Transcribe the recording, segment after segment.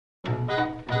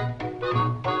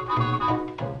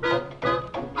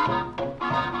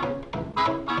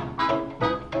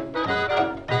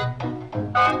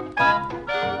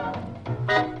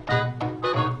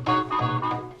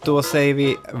Då säger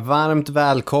vi varmt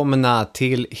välkomna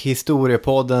till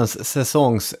Historiepoddens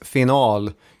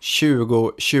säsongsfinal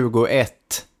 2021.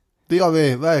 Det gör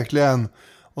vi verkligen.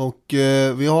 Och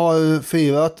vi har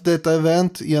firat detta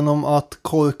event genom att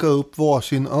korka upp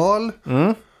varsin öl.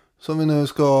 Som vi nu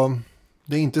ska...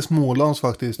 Det är inte Smålands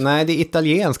faktiskt. Nej, det är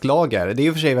italiensk lager. Det är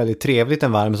ju för sig väldigt trevligt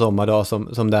en varm sommardag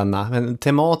som denna. Men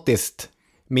tematiskt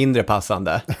mindre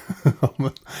passande.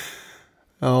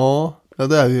 Ja,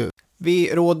 det är ju.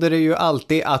 Vi råder ju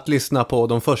alltid att lyssna på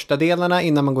de första delarna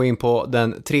innan man går in på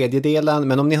den tredje delen.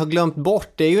 Men om ni har glömt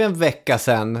bort, det är ju en vecka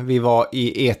sedan vi var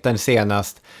i etern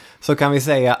senast. Så kan vi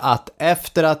säga att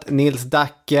efter att Nils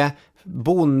Dacke,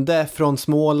 bonde från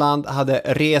Småland, hade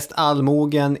rest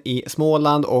allmogen i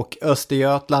Småland och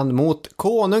Östergötland mot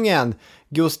konungen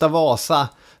Gustav Vasa,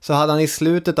 så hade han i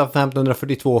slutet av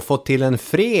 1542 fått till en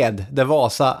fred där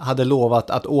Vasa hade lovat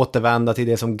att återvända till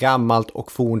det som gammalt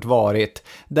och fornt varit.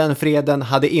 Den freden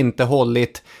hade inte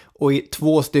hållit, och i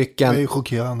 2 stycken... Det är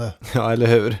chockerande. Ja, eller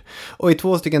hur? Och i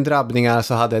 2 stycken drabbningar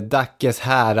så hade Dackes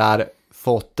härar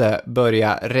fått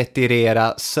börja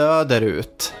retirera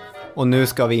söderut. Och nu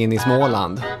ska vi in i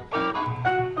Småland.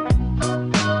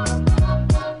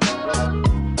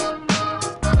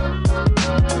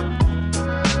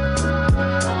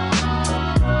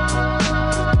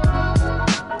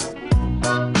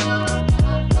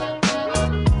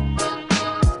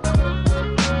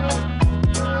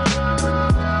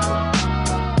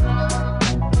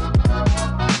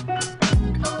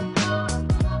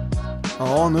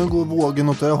 Ja, nu går vågen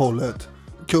åt det hållet.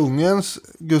 Kungens,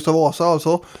 Gustav Vasa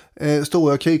alltså,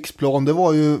 stora krigsplan, det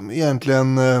var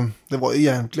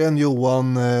egentligen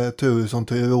Johan Turesson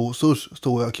Tyresors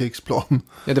stora krigsplan.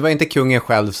 Ja, det var inte kungen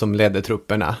själv som ledde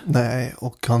trupperna. Nej,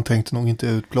 och han tänkte nog inte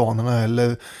ut planerna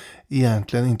heller,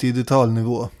 egentligen inte i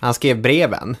detaljnivå. Han skrev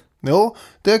breven. Ja,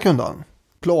 det kunde han.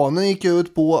 Planen gick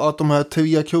ut på att de här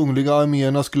 3 kungliga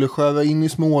arméerna skulle skära in i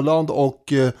Småland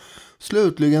och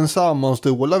slutligen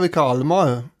sammanstråla vid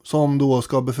Kalmar, som då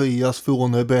ska befrias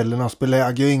från rebellernas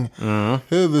belägring.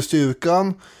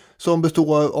 Huvudstyrkan, som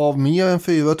består av mer än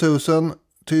 4 000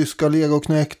 tyska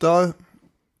legoknektar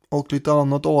och lite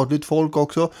annat adligt folk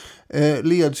också,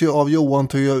 leds ju av Johan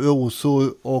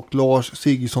Tyresor och Lars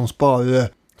Sigurdsson Sparre.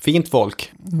 Fint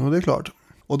folk. Ja, det är klart.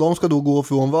 Och de ska då gå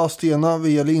från Vadstena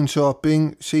via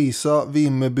Linköping, Kisa,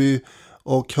 Vimmerby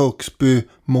och Högsby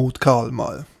mot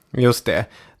Kalmar. Just det.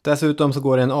 Dessutom så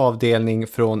går det en avdelning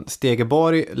från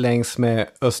Stegeborg längs med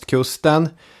östkusten,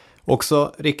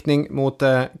 också riktning mot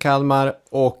Kalmar,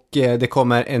 och det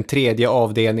kommer en 3:e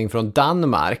avdelning från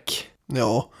Danmark.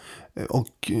 Ja,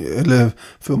 eller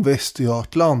från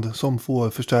Västergötland som får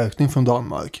förstärkning från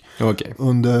Danmark. Okay.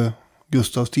 Under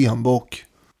Gustav Stenbock.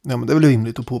 Ja, men det är väl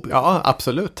rimligt att påpeka. Ja,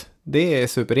 absolut. Det är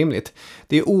superrimligt.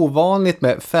 Det är ovanligt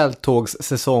med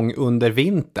fälttågssäsong under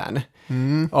vintern.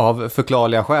 Av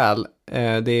förklarliga skäl.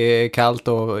 Det är kallt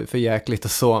och förjäkligt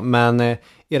och så. Men i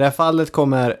det här fallet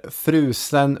kommer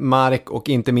frusen mark och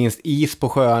inte minst is på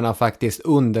sjöarna faktiskt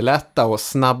underlätta och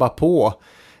snabba på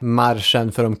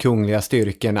marschen för de kungliga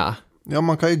styrkorna. Ja,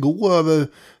 man kan ju gå över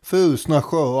frusna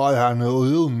sjöar här nu och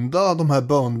runda de här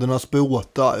böndernas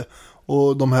båtar.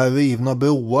 Och de här rivna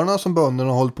broarna som bönderna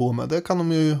har hållit på med, det kan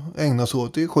de ju ägna sig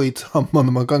åt. Det är skitsamma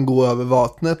när man kan gå över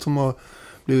vattnet som har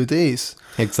blivit is.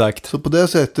 Exakt. Så på det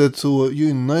sättet så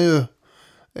gynnar ju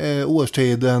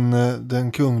årstiden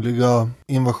den kungliga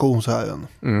invasionsherren.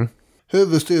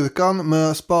 Huvudstyrkan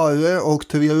med Sparre och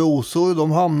Tyresor,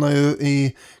 de hamnar ju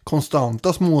i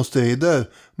konstanta småstrider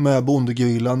med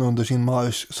bondegrillan under sin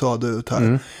marsch söderut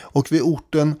här. Och vid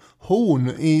orten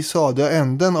Horn i södra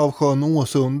änden av sjön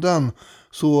Åsunden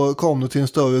så kom det till en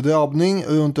större drabbning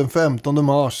runt den 15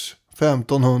 mars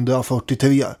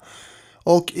 1543.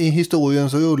 Och i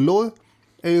historiens rullor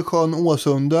är ju sjön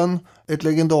Åsunden ett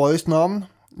legendariskt namn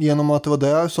genom att det var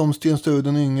där som Sten Sture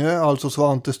den yngre, alltså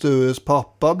Svante Stures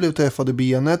pappa, blev träffad i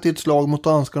benet i ett slag mot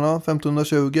danskarna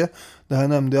 1520. Det här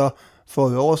nämnde jag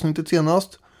förra avsnittet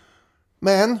senast.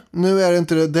 Men nu är det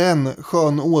inte den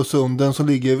sjön Åsunden som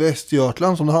ligger i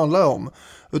Västergötland som det handlar om.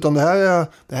 Utan det här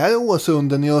är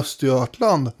Åsunden i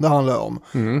Östergötland det handlar om.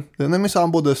 Den är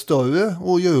minsann både större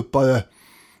och djupare.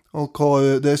 Och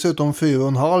har dessutom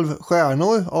 4,5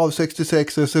 stjärnor av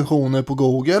 66 recensioner på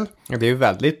Google. Ja, det är ju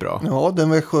väldigt bra. Ja, den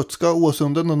västgötska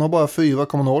Åsunden, den har bara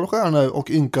 4,0 stjärnor och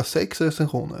ynka 6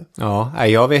 recensioner. Ja,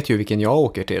 jag vet ju vilken jag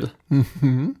åker till.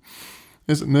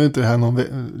 Nu är inte det här någon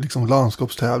liksom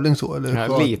landskapstävling så, eller?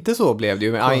 Ja, lite så blev det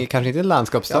ju. Kanske inte en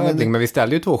landskapstävling, men vi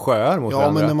ställde ju 2 sjöar mot varandra.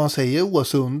 Ja, men när man säger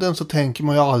Åsunden så tänker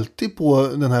man ju alltid på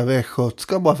den här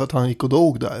västgötska bara för att han gick och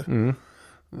dog där. Nu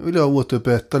vill jag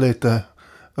återupprätta lite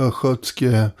östgötsk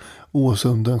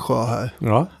Åsunden sjö här.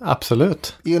 Ja,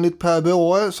 absolut. Enligt Per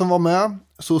Brahe som var med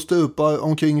så stupar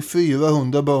omkring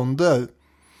 400 bönder.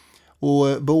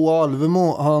 Och Bo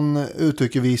Alvemo, han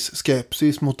uttrycker viss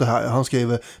skepsis mot det här. Han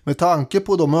skriver: med tanke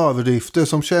på de överdrifter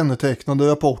som kännetecknade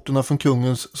rapporterna från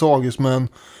kungens sagesmän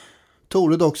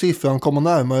torde dock siffran komma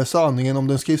närmare sanningen om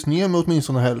den skrivs ner med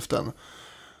åtminstone hälften.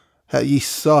 Här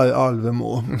gissar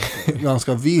Alvemo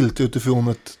ganska vilt utifrån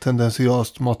ett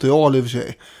tendentiöst material i och för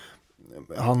sig.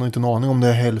 Han har inte en aning om det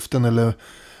är hälften eller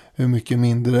hur mycket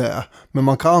mindre det är. Men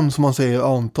man kan, som man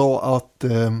säger, anta att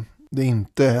det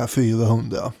inte är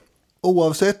 400.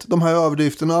 Oavsett de här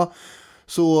överdrifterna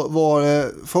så var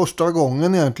det första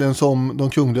gången egentligen som de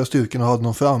kungliga styrkorna hade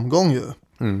någon framgång ju.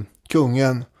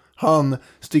 Kungen, han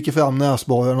sticker fram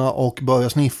näsborrarna och börjar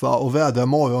sniffa och vädrar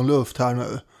morgonluft här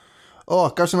nu.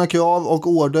 Ökar sina krav och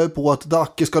order på att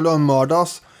Dacke ska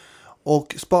lönnmördas.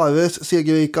 Och Sparres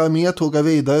segerrika armé tågar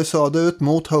vidare söderut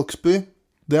mot Högsby.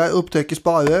 Där upptäcker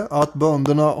Sparre att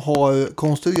bönderna har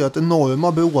konstruerat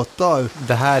enorma båtar.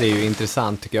 Det här är ju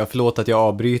intressant tycker jag. Förlåt att jag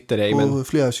avbryter dig. Men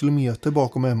flera kilometer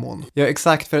bakom Emån. Ja,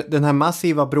 exakt. För den här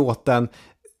massiva bråten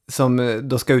som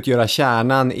då ska utgöra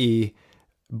kärnan i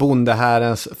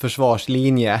bondehärens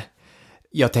försvarslinje.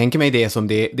 Jag tänker mig det som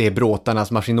det är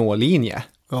bråtarnas Maginot-linje.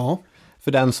 Ja.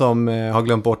 För den som har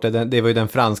glömt bort det var ju den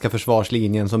franska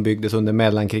försvarslinjen som byggdes under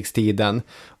mellankrigstiden.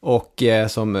 Och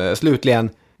som slutligen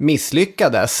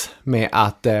misslyckades med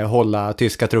att hålla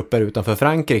tyska trupper utanför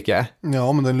Frankrike.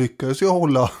 Ja, men den lyckades ju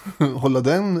hålla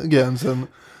den gränsen.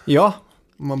 Ja.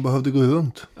 Man behövde gå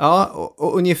runt. Ja,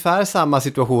 och ungefär samma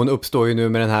situation uppstår ju nu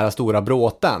med den här stora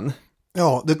bråten.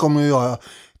 Ja, det kommer ju göra.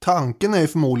 Tanken är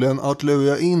förmodligen att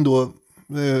lura in då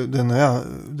det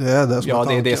är det som är tanken. Ja,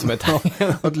 det är det som är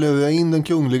tanken. Att lura in den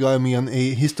kungliga armén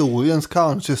i historiens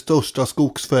kanske största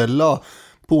skogsfälla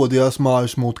på deras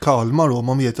marsch mot Kalmar då.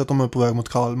 Man vet att de är på väg mot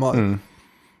Kalmar.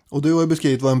 Och du har ju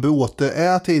beskrivit vad en bråte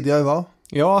är tidigare, va?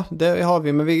 Ja, det har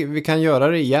vi, men vi kan göra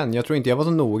det igen. Jag tror inte jag var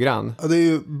så noggrann. Ja, det är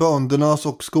ju böndernas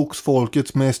och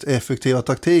skogsfolkets mest effektiva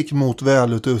taktik mot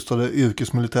välutrustade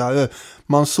yrkesmilitärer.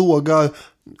 Man sågar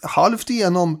halvt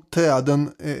igenom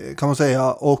träden kan man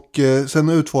säga, och sen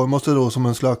utformas det då som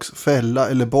en slags fälla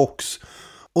eller box.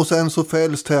 Och sen så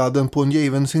fälls träden på en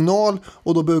given signal,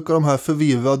 och då brukar de här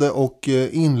förvirrade och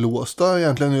inlåsta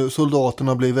egentligen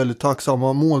soldaterna bli väldigt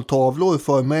tacksamma måltavlor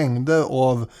för mängder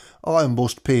av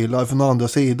armborstpilar från andra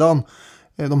sidan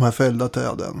de här fällda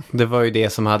träden. Det var ju det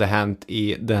som hade hänt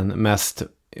i den mest,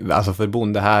 alltså för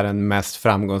bondehären mest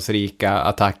framgångsrika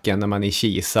attacken när man i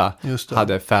Kisa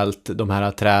hade fällt de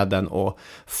här träden och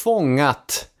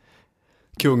fångat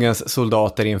kungens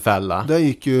soldater i en fälla. Där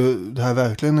gick ju det här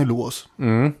verkligen i lås.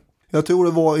 Jag tror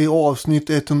det var i avsnitt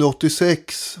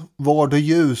 186 Var det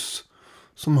ljus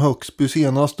som Högsby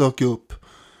senast dök upp.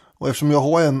 Och eftersom jag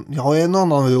har en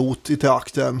annan rot i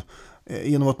trakten,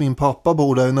 genom att min pappa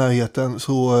bor där i närheten,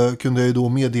 så kunde jag ju då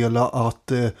meddela att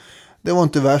det var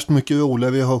inte värst mycket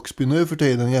roligare i Högsby nu för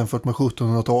tiden jämfört med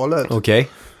 1700-talet. Okej.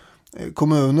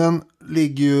 Kommunen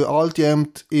ligger ju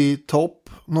alltjämt i topp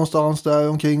någonstans där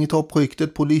omkring i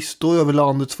toppskiktet på listor över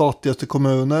landets fattigaste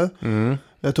kommuner.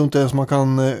 Jag tror inte ens man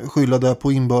kan skylla det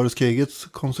på inbördeskrigets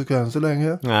konsekvenser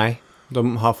längre. Nej,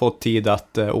 de har fått tid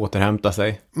att återhämta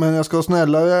sig. Men jag ska vara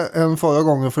snällare än förra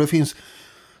gången, för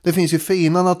det finns ju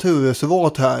fina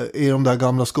naturreservat här i de där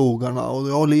gamla skogarna, och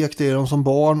jag har lekt i dem som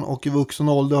barn, och i vuxen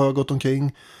ålder har jag gått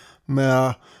omkring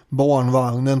med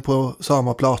barnvagnen på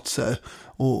samma platser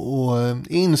och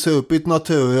insupit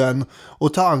naturen.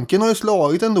 Och tanken har ju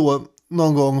slagit ändå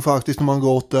någon gång faktiskt när man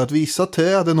gått där, att vissa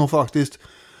träd är nog faktiskt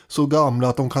så gamla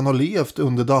att de kan ha levt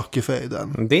under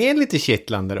Dackefejden. Det är lite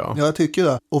kittlande då. Ja, jag tycker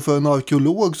det. Och för en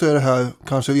arkeolog så är det här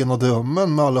kanske rena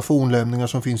drömmen med alla fornlämningar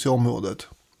som finns i området.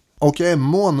 Och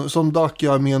Emån, som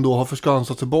Dackearmén då har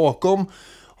förskansat sig bakom,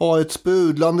 har ett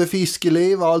sprudlande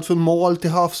fiskeliv, allt från mal till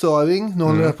havsöring. Nu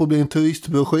håller det på att bli en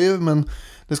turistbroschyr, men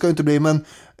det ska inte bli. Men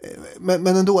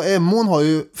ändå, Emån har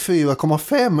ju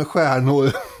 4,5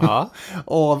 stjärnor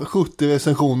av 70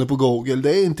 recensioner på Google.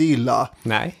 Det är inte illa.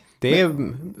 Nej, det är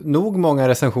nog många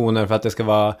recensioner för att det ska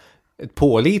vara ett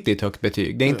pålitligt högt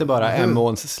betyg. Det är inte bara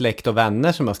Emåns släkt och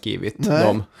vänner som har skrivit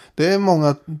dem. Det är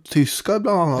många tyskar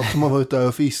bland annat som har varit där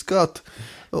och fiskat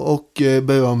och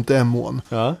berömt Emån.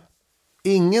 Ja.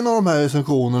 Ingen av de här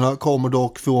recensionerna kommer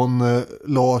dock från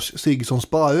Lars Siggesson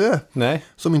Sparre. Nej.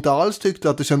 Som inte alls tyckte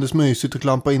att det kändes mysigt att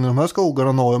klampa in i de här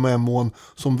skogarna norr om Emån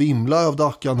som vimlar av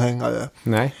dackanhängare.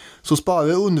 Nej. Så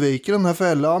Sparre undviker den här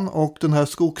fällan och den här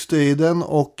skogsstriden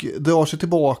och drar sig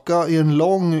tillbaka i en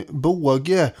lång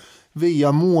båge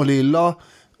via Målilla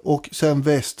och sen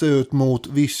västerut mot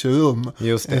Virserum.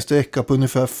 Just det. En sträcka på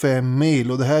ungefär 5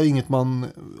 mil och det här är inget man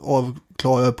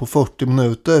avklarar på 40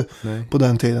 minuter. Nej. På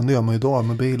den tiden. Det gör man ju idag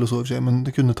med bil och så, men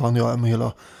det kunde han göra med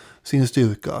hela sin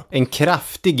styrka. En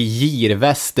kraftig gir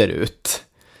västerut.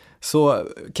 Så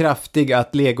kraftig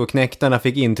att legoknäktarna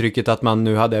fick intrycket att man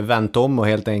nu hade vänt om och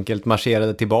helt enkelt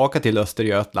marscherade tillbaka till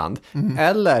Östergötland.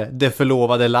 Eller det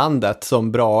förlovade landet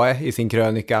som Brahe i sin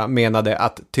krönika menade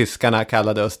att tyskarna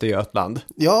kallade Östergötland.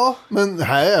 Ja, men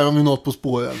här är de ju något på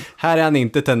spåren. Här är han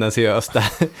inte tendensiös.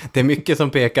 Det är mycket som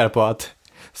pekar på att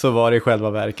så var det i själva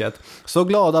verket. Så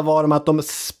glada var de att de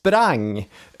sprang,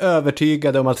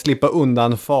 övertygade om att slippa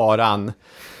undan faran.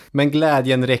 Men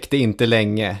glädjen räckte inte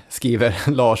länge, skriver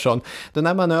Larsson. Den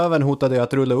här manövern hotade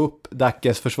att rulla upp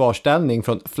Dackes försvarsställning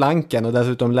från flanken och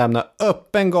dessutom lämna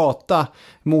öppen gata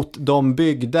mot de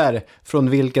bygder från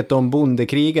vilket de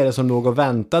bondekrigare som låg och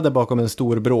väntade bakom en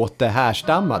stor bråte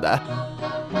härstammade.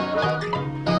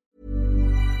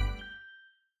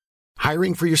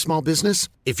 Hiring for your small business?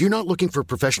 If you're not looking for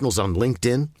professionals on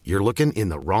LinkedIn, you're looking in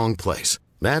the wrong place.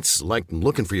 That's like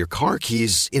looking for your car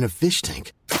keys in a fish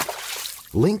tank.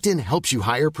 LinkedIn helps you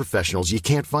hire professionals you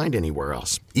can't find anywhere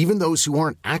else, even those who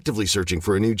aren't actively searching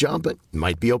for a new job but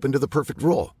might be open to the perfect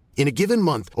role. In a given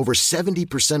month, over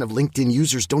 70% of LinkedIn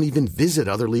users don't even visit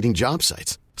other leading job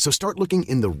sites. So start looking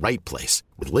in the right place.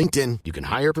 With LinkedIn, you can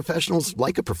hire professionals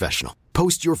like a professional.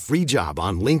 Post your free job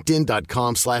on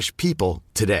linkedin.com/people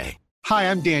today.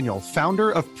 Hi, I'm Daniel, founder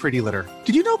of Pretty Litter.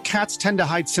 Did you know cats tend to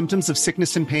hide symptoms of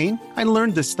sickness and pain? I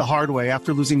learned this the hard way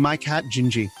after losing my cat,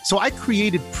 Gingy. So I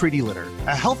created Pretty Litter,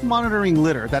 a health monitoring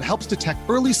litter that helps detect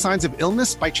early signs of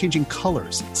illness by changing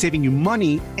colors, saving you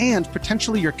money and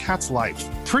potentially your cat's life.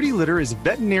 Pretty Litter is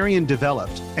veterinarian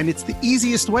developed, and it's the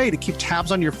easiest way to keep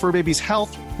tabs on your fur baby's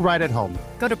health right at home.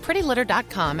 Go to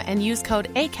prettylitter.com and use code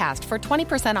ACAST for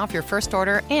 20% off your first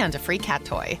order and a free cat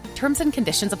toy. Terms and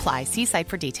conditions apply. See site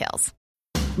for details.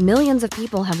 Millions of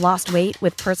people have lost weight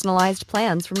with personalized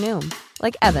plans from Noom.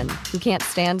 Like Evan, who can't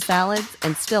stand salads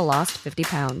and still lost 50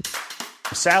 pounds.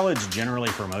 Salads generally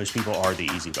for most people are the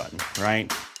easy button,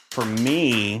 right? For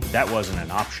me, that wasn't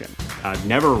an option. I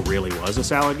never really was a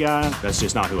salad guy. That's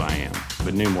just not who I am.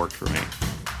 But Noom worked for me.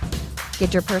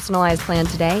 Get your personalized plan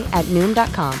today at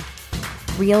Noom.com.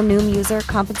 Real Noom user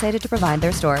compensated to provide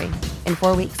their story. In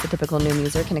 4 weeks, the typical Noom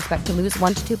user can expect to lose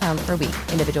 1 to 2 pounds per week.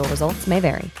 Individual results may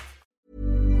vary.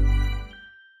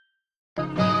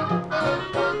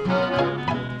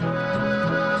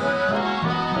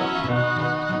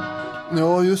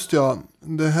 Ja, just ja.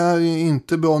 Det här är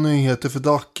inte bra nyheter för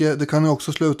Dacke. Det kan ju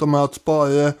också sluta med att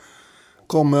Sparre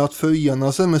kommer att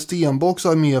förena sig med Stenbocks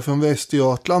armé från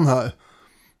Västergötland här.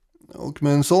 Och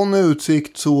med en sån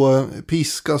utsikt så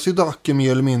piskas ju Dacke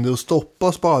mer eller mindre och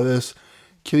stoppar Sparres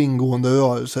kringgående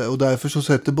rörelse. Och därför så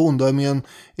sätter bondarmén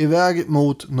iväg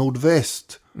mot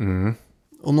nordväst.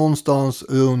 Och någonstans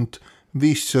runt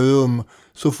Virserum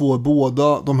så får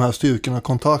båda de här styrkorna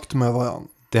kontakt med varandra.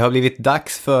 Det har blivit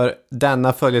dags för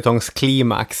denna följetongs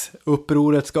klimax.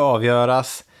 Upproret ska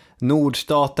avgöras.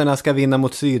 Nordstaterna ska vinna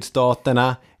mot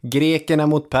sydstaterna. Grekerna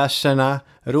mot perserna.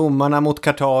 Romarna mot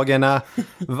kartagerna.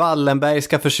 Wallenberg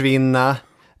ska försvinna.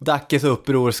 Dackes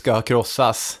uppror ska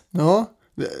krossas. Ja,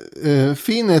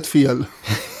 fin är ett fel.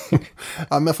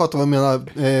 Ja, men jag fattar vad jag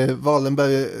menar.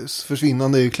 Wallenbergs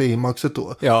försvinnande är ju klimaxet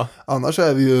då. Ja. Annars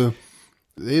är vi ju...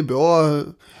 Det är bra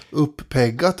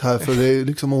uppeggat här för det är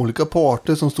liksom olika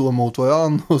parter som står mot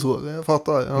varandra och så. Jag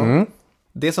fattar. Ja.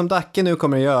 Det som Dacke nu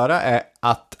kommer att göra är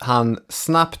att han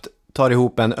snabbt tar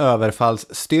ihop en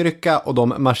överfallsstyrka och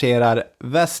de marscherar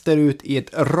västerut i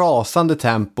ett rasande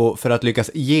tempo för att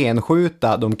lyckas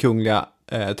genskjuta de kungliga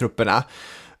trupperna.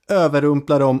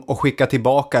 Överrumpla dem och skicka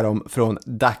tillbaka dem från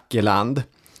Dackeland.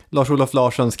 Lars-Olof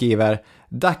Larsson skriver: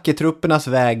 Dacketruppernas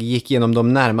väg gick genom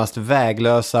de närmast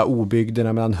väglösa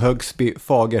obygderna mellan Högsby,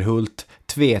 Fagerhult,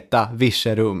 Tveta,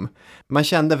 Virserum. Man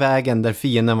kände vägen där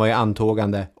fienden var i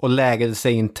antågande och lägade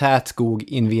sig i en tät skog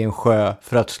invid en sjö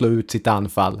för att slå ut sitt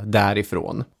anfall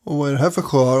därifrån. Och vad är det här för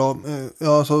sjö då?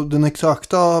 Ja, alltså, den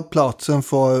exakta platsen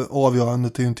för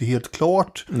avgörandet är ju inte helt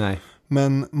klart. Nej.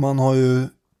 Men man har ju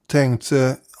tänkt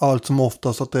sig allt som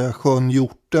oftast att det är sjön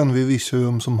Hjorten vid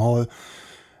Virserum som har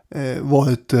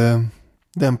varit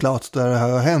den plats där det här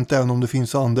har hänt, även om det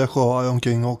finns andra sjöar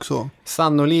omkring också.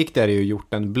 Sannolikt är det ju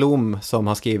Hjorten Blom som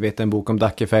har skrivit en bok om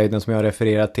Dackefejden som jag har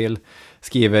refererat till.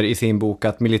 Skriver i sin bok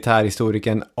att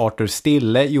militärhistorikern Arthur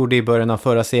Stille gjorde i början av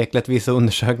förra seklet vissa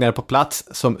undersökningar på plats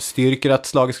som styrker att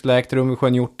slaget skulle ha ägt rum vid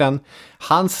sjön Hjorten.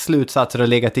 Hans slutsatser har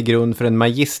legat till grund för en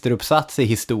magisteruppsats i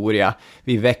historia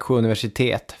vid Växjö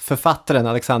universitet. Författaren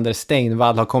Alexander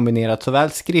Steinvall har kombinerat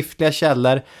såväl skriftliga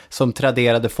källor som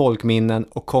traderade folkminnen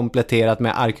och kompletterat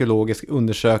med arkeologisk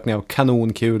undersökning av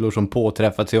kanonkulor som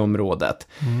påträffats i området.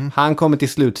 Han kommer till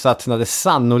slutsatsen att det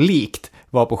sannolikt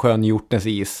var på sjön Hjortens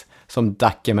is som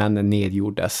Dackemännen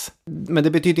nedgjordes. Men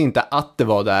det betyder inte att det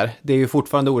var där. Det är ju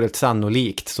fortfarande ordet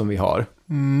sannolikt som vi har.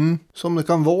 Som det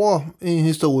kan vara i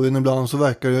historien ibland så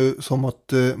verkar det som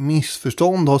att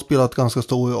missförstånd har spelat ganska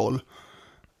stor roll.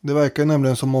 Det verkar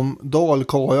nämligen som om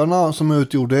dalkarlarna som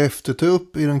utgjorde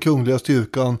eftertrupp i den kungliga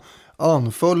styrkan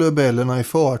anföll rebellerna i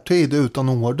förtid utan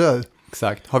order.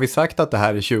 Exakt. Har vi sagt att det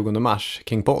här är 20 mars,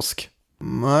 kring påsk?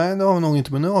 Nej, det har vi nog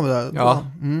inte, men nu har vi det. Ja,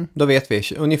 då vet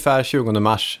vi. Ungefär 20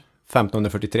 mars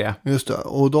 1543. Just det,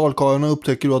 och dalkarlarna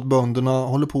upptäcker då att bönderna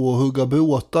håller på att hugga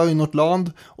båtar i något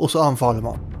land och så anfaller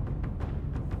man.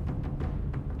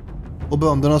 Och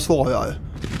bönderna svarar.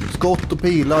 Skott och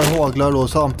pilar haglar då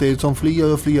samtidigt som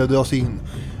fler och fler dras in.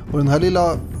 Och den här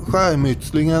lilla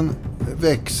skärmytslingen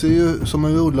växer ju som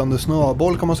en rullande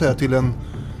snöboll kan man säga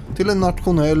till en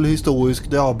nationell historisk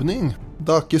drabbning.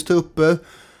 Dackes trupper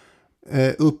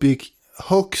uppgick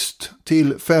högst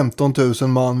till 15 000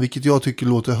 man, vilket jag tycker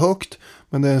låter högt,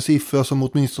 men det är en siffra som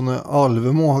åtminstone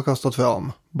Alvemo har kastat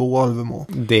fram. Bo Alvemo.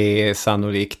 Det är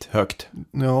sannolikt högt.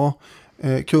 Ja,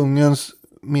 kungens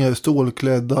mer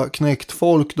stålklädda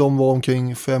knäktfolk, de var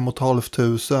omkring 5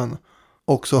 500.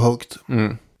 Också högt.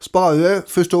 Sparre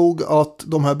förstod att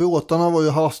de här båtarna var ju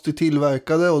hastigt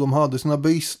tillverkade och de hade sina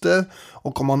brister.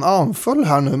 Och om man anföll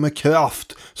här nu med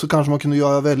kraft så kanske man kunde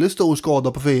göra väldigt stor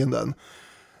skada på fienden.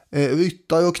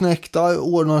 Ryttar och knäktar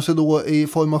ordnar sig då i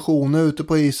formationer ute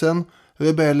på isen.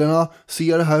 Rebellerna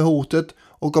ser det här hotet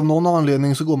och av någon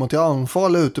anledning så går man till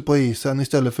anfall ute på isen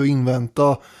istället för att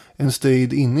invänta en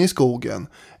strid inne i skogen.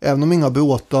 Även om inga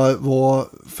båtar var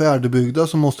färdigbyggda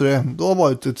så måste det ändå ha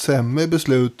varit ett sämre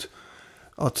beslut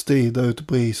att strida ute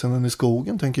på isen än i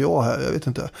skogen, tänker jag här. Jag vet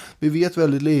inte. Vi vet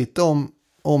väldigt lite om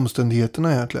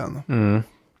omständigheterna egentligen.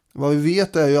 Vad vi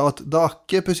vet är ju att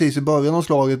Dacke precis i början av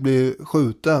slaget blir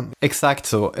skjuten. Exakt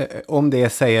så. Om det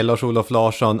säger Lars-Olof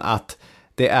Larsson att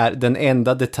det är den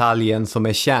enda detaljen som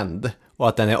är känd och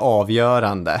att den är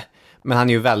avgörande. Men han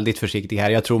är ju väldigt försiktig här.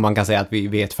 Jag tror man kan säga att vi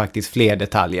vet faktiskt fler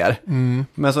detaljer.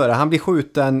 Men så är det. Han blir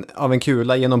skjuten av en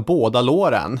kula genom båda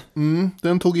låren.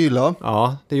 Den tog illa.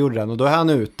 Ja, det gjorde den. Och då är han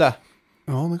ute.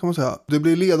 Ja, det kan man säga. Det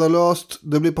blir ledarlöst,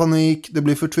 det blir panik, det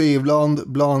blir förtvivlan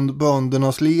bland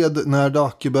böndernas led när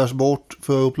Dacke bärs bort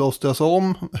för att plåstras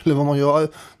om. Eller vad man gör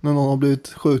när någon har blivit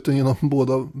skjuten genom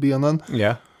båda benen.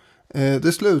 Yeah.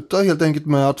 Det slutar helt enkelt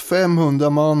med att 500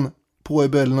 man på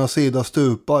rebellernas sida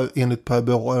stupar enligt Per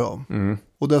Brahe.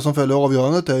 Och det som följer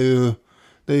avgörandet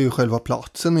är ju själva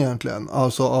platsen egentligen.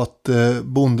 Alltså att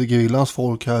bondegrillans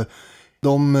folk här,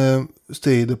 de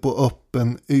strider på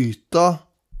öppen yta.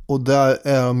 Och där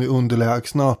är de ju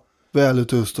underlägsna,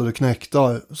 välutrustade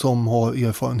knäktar som har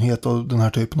erfarenhet av den här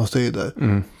typen av strider.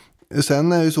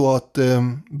 Sen är det ju så att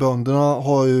bönderna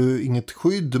har ju inget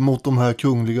skydd mot de här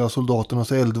kungliga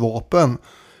soldaternas eldvapen.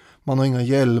 Man har inga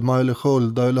hjälmar eller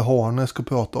sköldar eller harnes att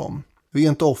prata om.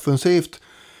 Rent offensivt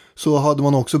så hade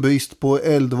man också brist på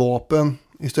eldvapen.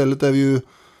 Istället är det ju,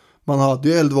 man hade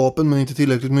ju eldvapen men inte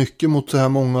tillräckligt mycket mot så här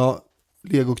många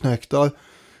legoknäktar.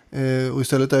 Och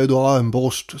istället är det då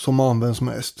armborst som används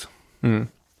mest.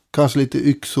 Kanske lite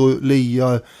yxor,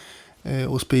 liar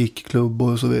och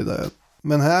spikklubbor och så vidare.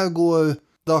 Men här går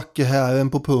Dackehären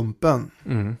på pumpen.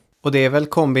 Och det är väl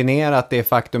kombinerat det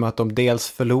faktum att de dels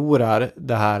förlorar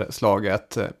det här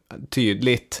slaget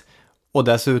tydligt. Och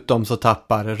dessutom så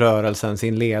tappar rörelsen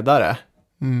sin ledare.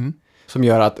 Som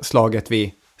gör att slaget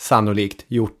vid sannolikt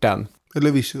Hjorten.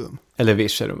 Eller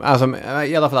Virserum. Alltså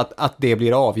i alla fall att det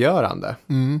blir avgörande.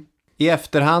 I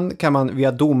efterhand kan man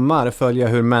via domar följa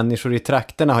hur människor i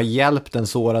trakterna har hjälpt den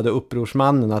sårade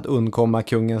upprorsmannen att undkomma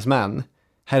kungens män.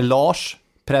 Herr Lars,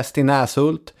 präst i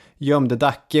Näshult, gömde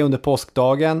Dacke under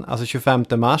påskdagen, alltså 25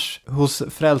 mars. Hos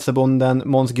frälsebonden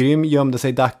Måns Grym gömde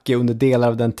sig Dacke under delar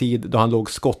av den tid då han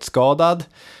låg skottskadad.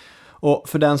 Och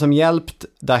för den som hjälpt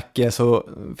Dacke så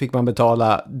fick man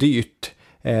betala dyrt.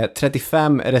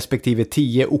 35 respektive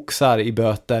 10 oxar i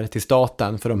böter till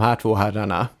staten för de här två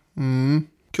herrarna.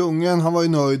 Kungen, han var ju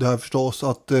nöjd här förstås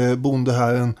att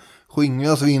bondeherren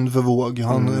skingras vind för våg.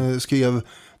 Han skrev: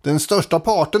 den största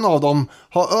parten av dem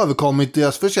har överkommit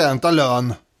deras förtjänta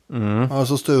lön.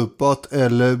 Alltså stupat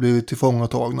eller blivit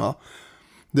tillfångatagna.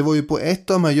 Det var ju på ett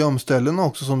av de här gömställena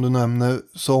också som du nämner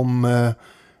som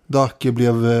Dacke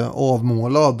blev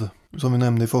avmålad. Som vi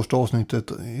nämnde i första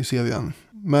avsnittet i serien.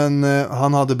 Men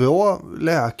han hade bra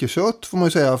läkerkött får man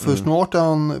ju säga. För snart är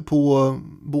han på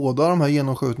båda de här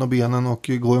genomskjutna benen och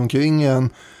går omkring igen.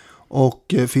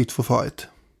 Och fit for fight.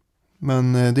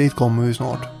 Men dit kommer vi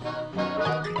snart.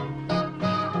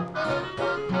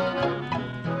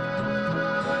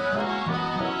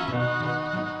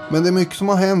 Men det är mycket som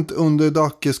har hänt under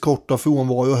Dackes korta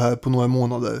frånvaro här på några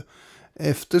månader.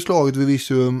 Efter slaget vid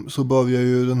Virserum så börjar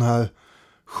ju den här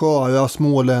sköra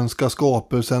småländska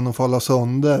skapelsen att falla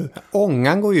sönder.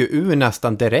 Ångan går ju ur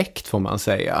nästan direkt får man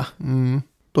säga.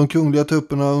 De kungliga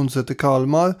trupperna undsätter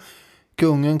Kalmar.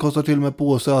 Kungen kostar till och med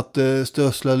på sig att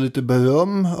strössla lite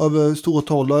beröm över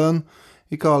ståthållaren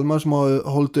i Kalmar som har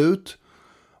hållit ut.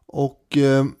 Och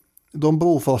de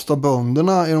bofasta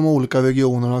bönderna i de olika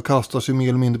regionerna kastar sig mer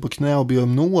eller mindre på knä och ber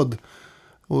om nåd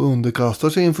och underkastar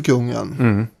sig inför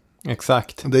kungen.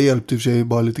 Exakt. Det hjälpte i och för sig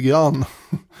bara lite grann.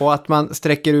 Och att man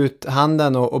sträcker ut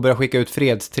handen och börjar skicka ut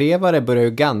fredstrevare börjar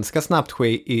ju ganska snabbt ske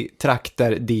i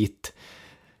trakter dit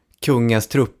kungens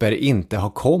trupper inte har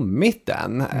kommit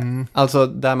än. Alltså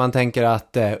där man tänker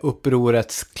att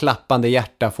upprorets klappande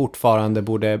hjärta fortfarande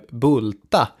borde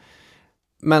bulta.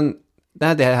 Men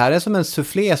nej, det här är som en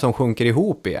soufflé som sjunker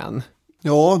ihop igen.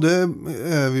 Ja, det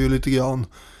är vi ju lite grann.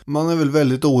 Man är väl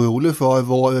väldigt orolig för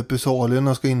vad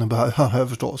repressalierna ska innebära här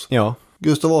förstås. Ja.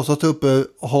 Gustav Vasas trupper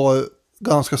har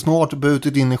ganska snart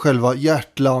brutit in i själva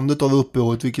hjärtlandet av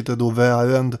upproret, vilket är då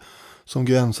Värend som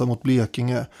gränsar mot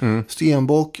Blekinge.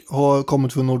 Stenbock har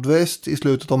kommit från nordväst i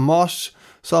slutet av mars,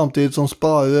 samtidigt som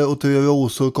Sparre och Tre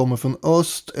Rosor kommer från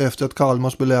öst efter att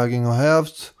Kalmars belägring har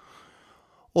hävts.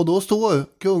 Och då står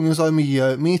kungens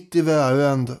arméer mitt i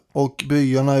Värend och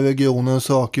byarna i regionen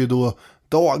söker då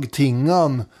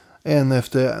dagtingan en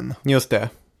efter en. Just det.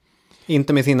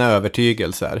 Inte med sina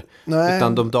övertygelser. Nej.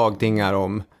 Utan de dagtingar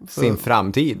om sin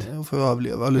framtid. För att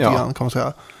överleva lite grann kan man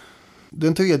säga.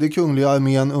 Den tredje kungliga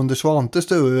armén under Svante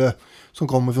Sture som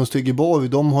kommer från Stegeborg,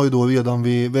 de har ju då redan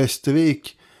vid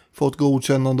Västervik fått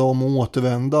godkännande om att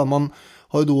återvända. Man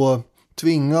har ju då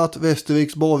tvingat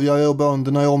Västerviks borgare och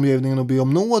bönderna i omgivningen att be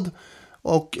om nåd.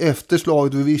 Och efter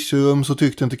slaget vid Virserum så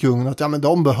tyckte inte kungen att men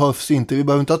de behövs inte. Vi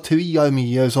behöver inte ha 3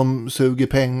 arméer som suger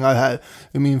pengar här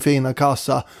i min fina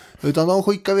kassa. Utan de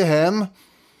skickar vi hem.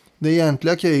 Det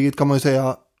egentliga kriget kan man ju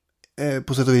säga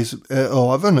på sätt och vis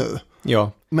är över nu.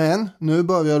 Ja. Men nu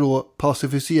börjar då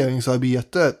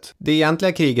pacificeringsarbetet. Det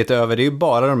egentliga kriget är över, det är ju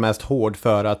bara de mest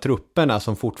hårdföra trupperna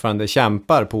som fortfarande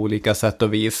kämpar på olika sätt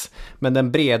och vis. Men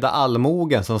den breda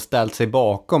allmogen som ställt sig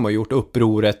bakom och gjort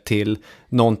upproret till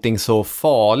någonting så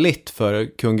farligt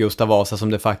för kung Gustav Vasa som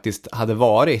det faktiskt hade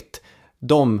varit.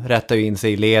 De rättar ju in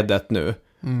sig i ledet nu.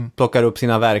 Plockar upp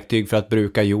sina verktyg för att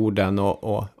bruka jorden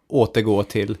och återgå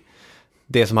till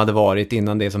det som hade varit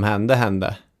innan det som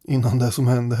hände. Innan det som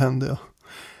hände, ja.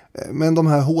 Men de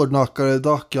här hårdnackade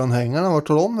Dacke-anhängarna, vart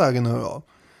tar de vägen nu då?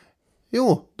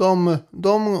 Jo,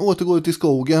 de återgår ut i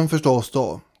skogen förstås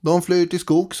då. De flyr till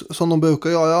skogs som de brukar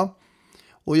göra.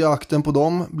 Och jakten på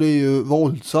dem blir ju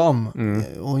våldsam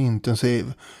och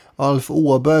intensiv. Alf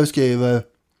Åberg skriver: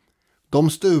 de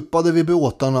stupade vid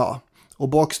båtarna och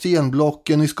bak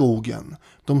stenblocken i skogen.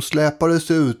 De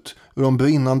släpades ut ur de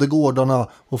brinnande gårdarna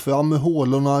och fram ur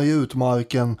hålorna i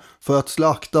utmarken för att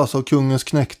slaktas av kungens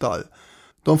knektar.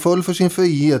 De föll för sin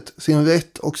frihet, sin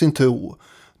rätt och sin tro.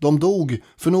 De dog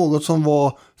för något som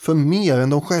var för mer än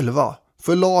de själva.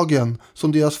 För lagen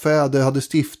som deras fäder hade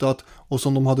stiftat och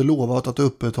som de hade lovat att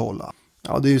upprätthålla.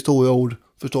 Ja, det är ju stora ord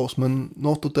förstås, men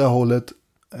något åt det hållet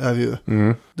är ju.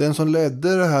 Den som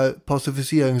ledde det här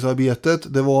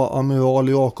pacificeringsarbetet, det var amiral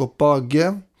Jakob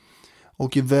Bagge.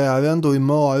 Och i Värend och i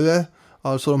Möre,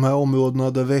 alltså de här områdena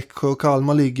där Växjö och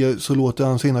Kalmar ligger, så låter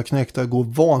han sina knektar gå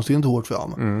vansinnigt hårt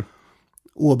fram.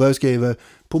 Åberg skriver: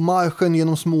 på marschen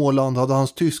genom Småland hade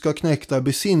hans tyska knektar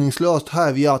besinningslöst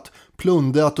härjat,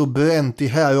 plundrat och bränt i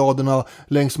häraderna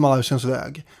längs marschens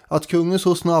väg. Att kungen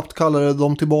så snabbt kallade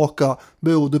dem tillbaka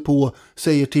berodde på,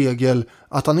 säger Tegel,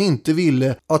 att han inte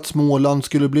ville att Småland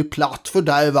skulle bli platt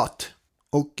fördärvat.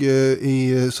 Och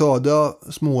i södra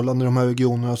Småland i de här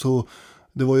regionerna så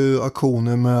det var ju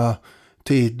aktioner med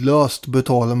tidlöst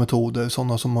brutala metoder,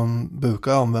 sådana som man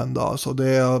brukar använda. Alltså det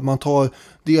är, man tar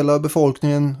delar av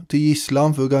befolkningen till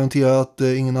gisslan för att garantera att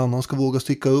ingen annan ska våga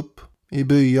sticka upp. I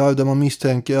byar där man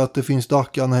misstänker att det finns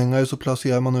Dacke-anhängare så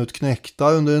placerar man ut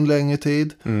knektar under en längre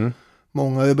tid.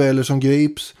 Många rebeller som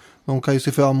grips, de kan ju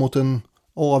se fram emot en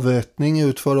avrättning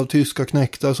utförd av tyska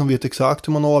knektar som vet exakt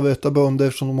hur man avrättar bönder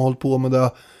eftersom de har hållit på med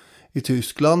det i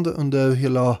Tyskland under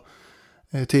hela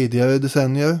tidigare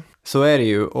decennier. Så är det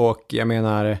ju, och jag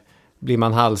menar, blir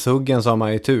man halshuggen så har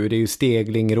man ju tur. Det är ju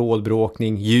stegling,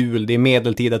 rådbråkning, hjul, det är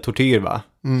medeltida tortyr va?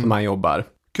 Som han jobbar.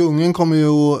 Kungen kommer ju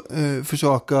att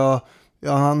försöka,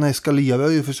 han eskalerar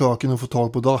ju försöken att få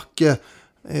tag på Dacke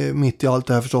mitt i allt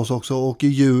det här förstås också. Och i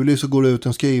juli så går det ut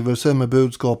en skrivelse med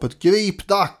budskapet grip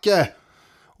Dacke!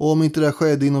 Och om inte det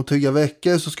skedde inom 3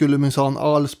 veckor så skulle minsann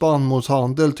all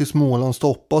spannmålshandel till Småland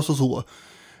stoppas och så.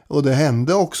 Och det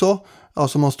hände också.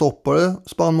 Alltså man stoppade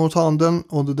spannmålshandeln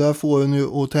och det där får en ju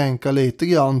att tänka lite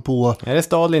grann på... Är det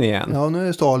Stalin igen? Ja, nu är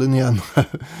det Stalin igen.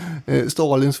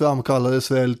 Stalins framkallade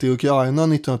svält i Ukraina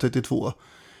 1932.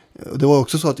 Det var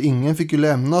också så att ingen fick ju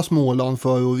lämna Småland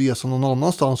för att resa någon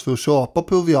annanstans för att köpa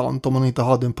proviant om man inte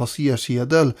hade en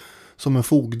passersedel som en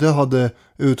fogde hade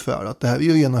utfärdat. Det här är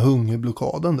ju rena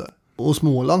hungerblockaden där. Och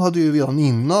Småland hade ju redan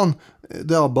innan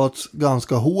drabbats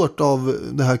ganska hårt av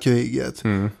det här kriget.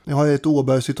 Jag har ett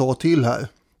Åberg-citat till här.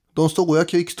 De stora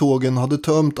krigstågen hade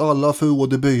tömt alla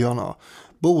förråd i byarna.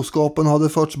 Boskapen hade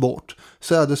förts bort.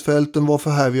 Sädesfälten var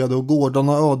förhärjade och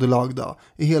gårdarna ödelagda.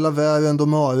 I hela Värend och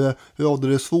Möre rådde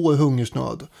det svår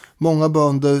hungersnöd. Många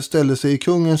bönder ställde sig i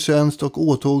kungens tjänst och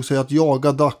åtog sig att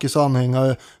jaga Dackes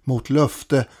anhängare mot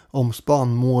löfte om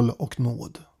spannmål och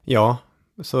nåd. Ja,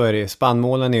 så är det.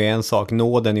 Spannmålen är ju en sak,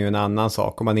 nåden är ju en annan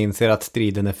sak. Om man inser att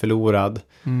striden är förlorad,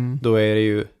 då är det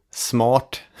ju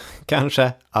smart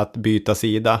kanske att byta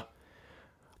sida.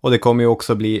 Och det kommer ju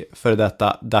också bli för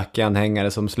detta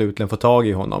Dacke-anhängare som slutligen får tag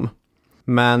i honom.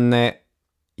 Men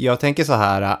jag tänker så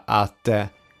här att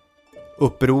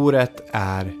upproret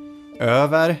är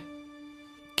över.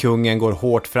 Kungen går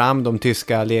hårt fram. De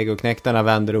tyska legoknektarna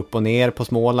vänder upp och ner på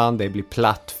Småland. Det blir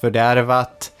platt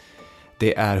fördärvat.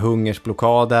 Det är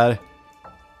hungersblockader.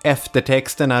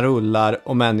 Eftertexterna rullar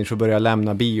och människor börjar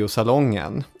lämna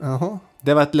biosalongen. Jaha.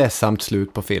 Det var ett ledsamt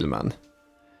slut på filmen.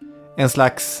 En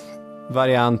slags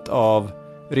variant av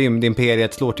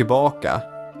Rymdimperiet slår tillbaka.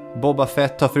 Boba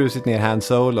Fett har frusit ner Han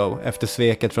Solo efter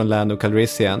sveket från Lando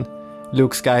Calrissian.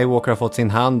 Luke Skywalker har fått sin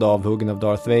hand avhuggen av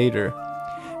Darth Vader.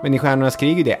 Men i Stjärnornas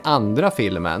krig är det andra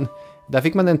filmen. Där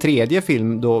fick man en tredje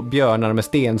film då björnar med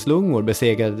stenslungor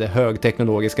besegrade det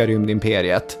högteknologiska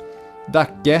rymdimperiet.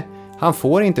 Dacke, han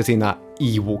får inte sina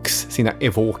Ewoks, sina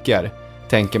evoker,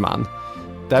 tänker man.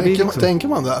 Tänker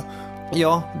man det?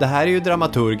 Ja, det här är ju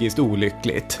dramaturgiskt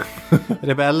olyckligt.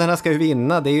 Rebellerna ska ju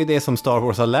vinna, det är ju det som Star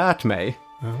Wars har lärt mig.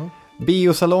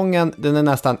 Biosalongen, den är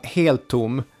nästan helt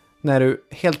tom när du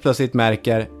helt plötsligt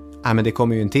märker men det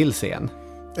kommer ju en till scen.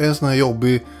 En sån här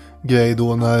jobbig grej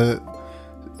då när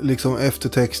liksom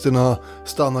eftertexterna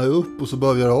stannar upp och så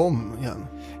börjar det om igen.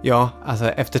 Ja, alltså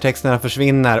eftertexterna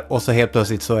försvinner och så helt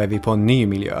plötsligt så är vi på en ny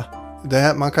miljö. Det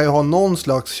här, man kan ju ha någon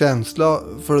slags känsla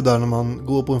för det där när man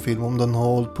går på en film. Om den har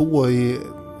hållit på i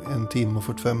 1 timme och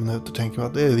 45 minuter tänker man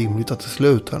att det är rimligt att det är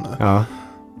slut här nu. Ja.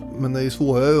 Men det är ju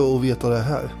svårare att veta det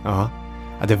här. Ja,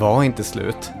 det var inte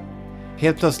slut.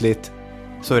 Helt plötsligt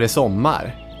så är det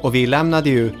sommar. Och vi lämnade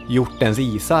ju hjortens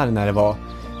isar när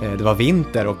det var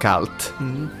vinter och kallt.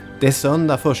 Det är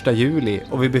söndag 1 juli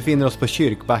och vi befinner oss på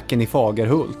kyrkbacken i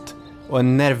Fagerhult. Och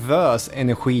en nervös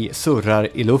energi surrar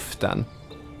i luften.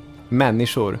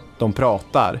 Människor, de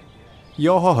pratar.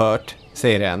 Jag har hört,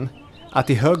 säger en, att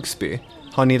i Högsby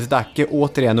har Nils Dacke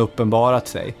återigen uppenbarat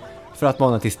sig för att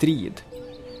mana till strid.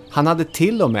 Han hade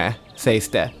till och med, sägs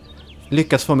det,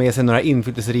 lyckats få med sig några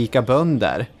inflytelserika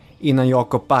bönder innan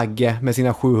Jakob Bagge med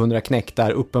sina 700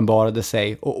 knektar uppenbarade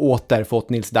sig och åter fått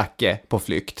Nils Dacke på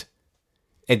flykt.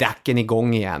 Är Dacken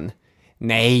igång igen?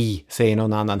 Nej, säger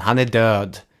någon annan, han är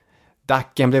död.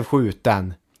 Dacken blev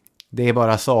skjuten. Det är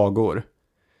bara sagor.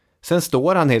 Sen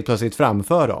står han helt plötsligt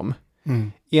framför dem.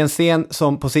 I en scen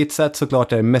som på sitt sätt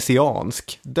såklart är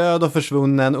messiansk. Död och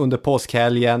försvunnen under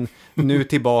påskhelgen. Nu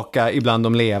tillbaka ibland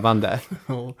de levande.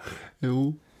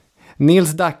 Jo.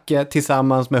 Nils Dacke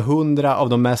tillsammans med 100 av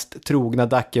de mest trogna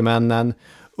Dackemännen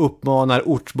uppmanar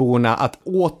ortsborna att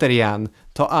återigen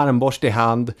ta armborst i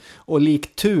hand och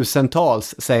likt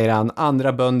tusentals, säger han,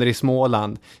 andra bönder i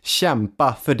Småland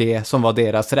kämpa för det som var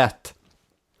deras rätt.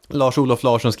 Lars-Olof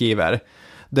Larsson skriver: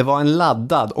 det var en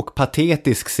laddad och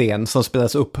patetisk scen som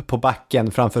spelas upp på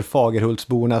backen framför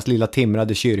Fagerhultsbornas lilla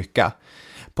timrade kyrka.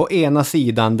 På ena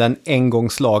sidan den en gång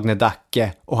slagne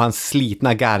Dacke och hans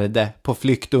slitna garde på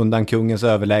flykt undan kungens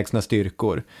överlägsna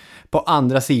styrkor. På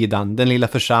andra sidan den lilla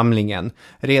församlingen,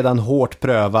 redan hårt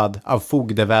prövad av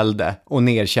fogdevälde och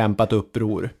nerkämpat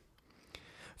uppror.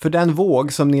 För den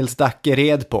våg som Nils Dacke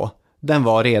red på, den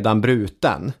var redan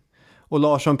bruten. Och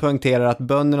Larsson poängterar att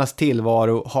böndernas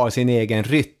tillvaro har sin egen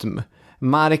rytm.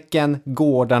 Marken,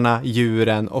 gårdarna,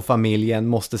 djuren och familjen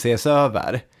måste ses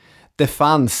över. det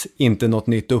fanns inte något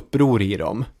nytt uppror i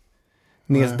dem.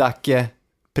 Nils Dacke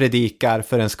predikar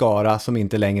för en skara som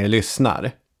inte längre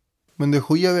lyssnar. Men det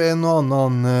sker en och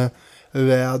annan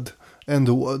räd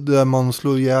ändå, där man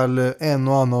slår ihjäl en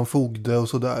och annan fogde och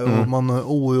sådär. Och man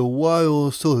oroar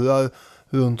och surrar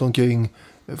runt omkring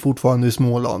fortfarande i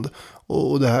Småland.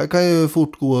 Och det här kan ju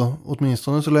fortgå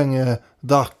åtminstone så länge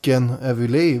Dacken är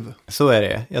vid liv. Så är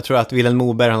det. Jag tror att Vilhelm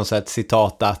Moberg har ett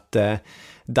citat att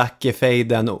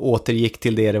Dackefejden återgick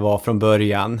till det var från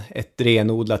början. Ett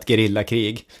renodlat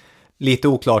gerillakrig. Lite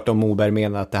oklart om Moberg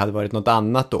menar att det hade varit något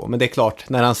annat då. Men det är klart,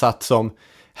 när han satt som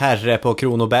herre på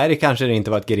Kronoberg kanske det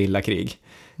inte var ett gerillakrig.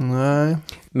 Nej.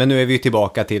 Men nu är vi ju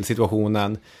tillbaka till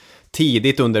situationen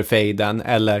tidigt under fejden,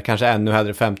 eller kanske ännu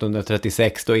hellre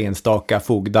 1536 då enstaka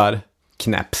fogdar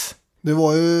knäpps. Det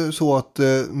var ju så att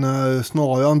när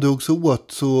snaran drogs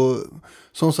åt så,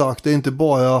 som sagt, det är inte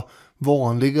bara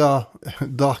vanliga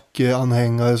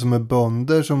Dacke-anhängare som är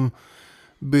bönder som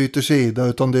byter sida,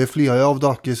 utan det är flera av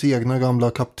Dackes egna gamla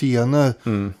kaptener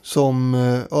som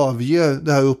överger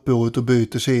det här upproret och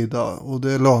byter sida, och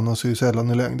det lönar sig ju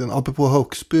sällan i längden. Apropå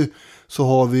Högsby så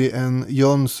har vi en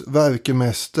Jöns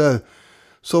verkemäster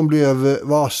som blev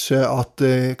varse att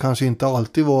det kanske inte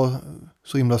alltid var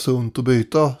så himla sunt att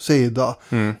byta sida.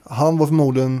 Han var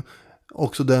förmodligen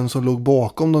också den som låg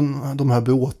bakom de här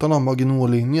båtarna,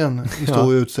 Maginot-linjen i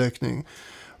stor utsträckning.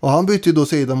 Och han bytte ju då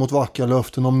sida mot vackra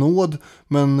löften om nåd.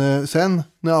 Men sen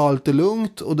när allt är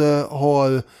lugnt och det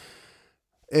har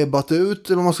ebbat ut,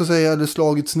 eller vad man ska säga, eller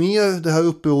slagits ner det här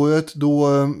upproret, då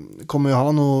kommer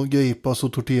han att gripas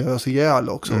och torteras ihjäl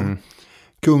också.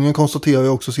 Kungen konstaterar ju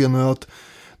också senare att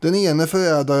den ene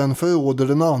förrädaren förråder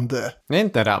den andra. Det är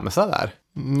inte Ramsa där.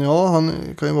 Ja, han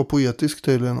kan ju vara poetisk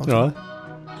tydligen också. Ja.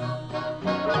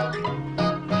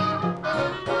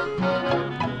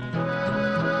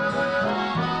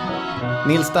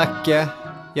 Nils Dacke,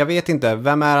 jag vet inte,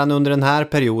 vem är han under den här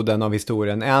perioden av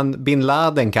historien? Är han Bin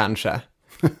Laden kanske?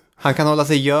 Han kan hålla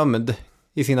sig gömd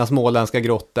i sina småländska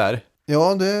grottor.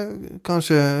 Ja, det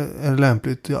kanske är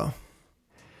lämpligt, ja.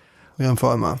 Att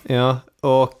jämföra med. Ja,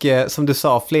 och som du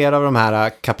sa, flera av de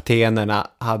här kaptenerna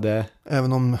hade...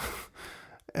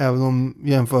 Även om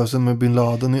jämförelsen med Bin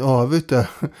Laden i övrigt är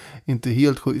inte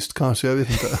helt schysst, kanske, jag vet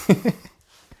inte.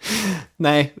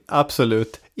 Nej,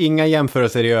 absolut. Inga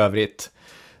jämförelser i övrigt,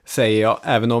 säger jag.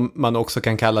 Även om man också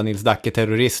kan kalla Nils Dacke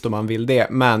terrorist om man vill det.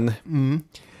 Men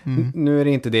nu är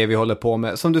det inte det vi håller på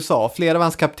med. Som du sa, flera av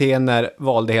hans kaptener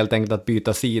valde helt enkelt att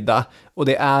byta sida. Och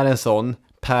det är en sån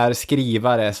Per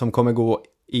Skrivare som kommer gå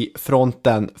i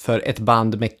fronten för ett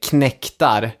band med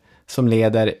knäktar som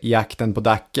leder jakten på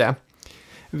Dacke.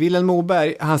 Vilhelm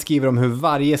Moberg, han skriver om hur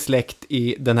varje släkt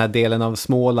i den här delen av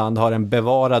Småland har en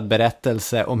bevarad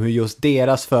berättelse om hur just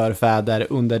deras förfäder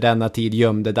under denna tid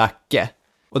gömde Dacke.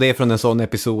 Och det är från en sån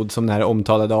episod som den här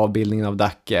omtalade avbildningen av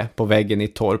Dacke på väggen i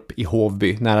ett torp i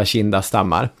Hovby nära Kinda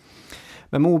stammar.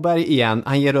 Men Moberg igen,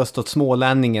 han ger röst åt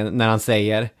smålänningen när han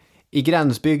säger: i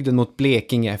gränsbygden mot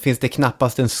Blekinge finns det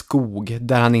knappast en skog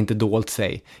där han inte dolt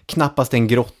sig. Knappast en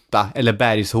grotta eller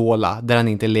bergshåla där han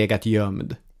inte legat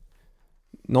gömd.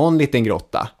 Någon liten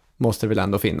grotta måste det väl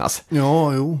ändå finnas.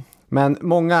 Ja, jo. Men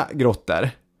många grottor.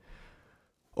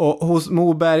 Och hos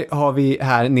Moberg har vi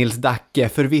här Nils Dacke,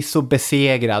 förvisso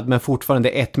besegrad men fortfarande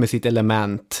ett med sitt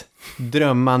element.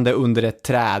 Drömmande under ett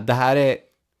träd. Det här är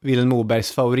Vilhelm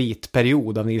Mobergs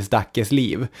favoritperiod av Nils Dackes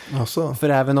liv. Alltså. För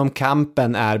även om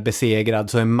kampen är besegrad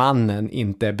så är mannen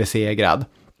inte besegrad.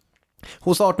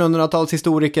 Hos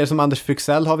 1800-talshistoriker som Anders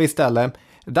Fryxell har vi istället: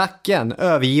 Dacken,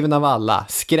 övergiven av alla,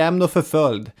 skrämd och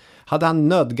förföljd, hade han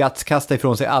nödgats kasta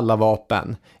ifrån sig alla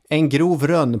vapen. En grov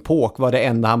rönnpåk var det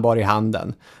enda han bar i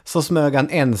handen. Så smög han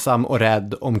ensam och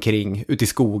rädd omkring ut i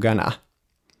skogarna.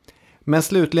 Men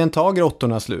slutligen tar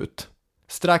grottorna slut.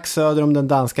 Strax söder om den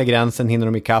danska gränsen hinner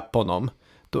de ikapp honom.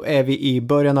 Då är vi i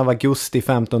början av augusti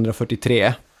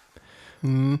 1543.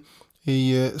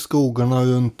 I skogarna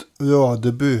runt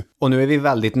Rödeby. Och nu är vi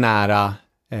väldigt nära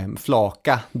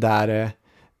Flaka där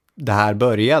det här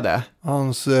började.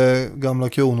 Hans gamla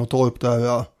kronotorp där,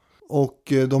 ja.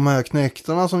 Och de här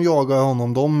knäktarna som jagar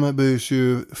honom, de bryr sig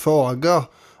ju föga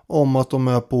om att de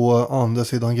är på andra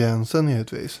sidan gränsen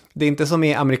givetvis. Det är inte som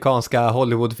i amerikanska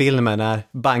Hollywoodfilmer när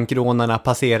bankrånarna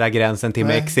passerar gränsen till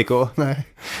Mexiko. Nej.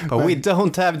 But we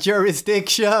don't have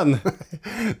jurisdiction.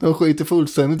 De skiter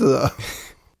fullständigt i det.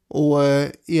 Och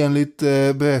enligt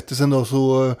berättelsen då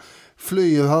så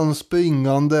flyr han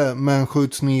springande men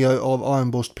skjuts ner av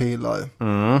armborstpilar.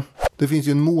 Det finns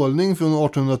ju en målning från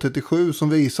 1837 som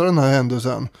visar den här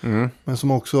händelsen. Men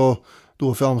som också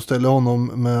då framställer honom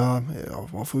med,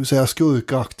 vad får vi säga,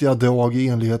 skurkaktiga drag i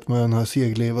enlighet med den här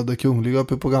seglevade kungliga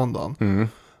propagandan.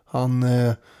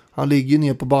 Han ligger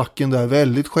ner på backen där,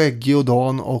 väldigt skäggig och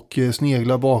dan och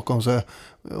sneglar bakom sig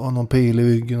och någon pil i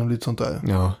ryggen och lite sånt där.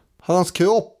 Ja. Hans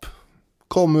kropp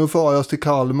kommer att föras till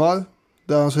Kalmar,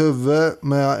 där hans huvud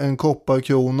med en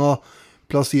kopparkrona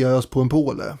placeras på en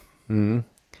påle.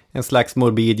 En slags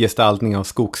morbid gestaltning av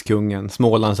skogskungen,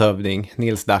 Smålands hövding,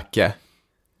 Nils Dacke.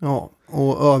 Ja,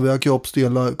 och övriga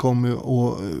kroppsdelar kommer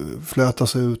att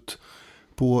flätas ut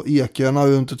på ekerna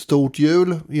runt ett stort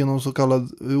hjul genom så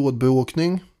kallad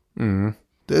rådbråkning.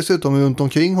 Dessutom runt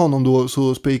omkring honom då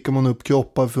så spikar man upp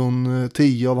kroppar från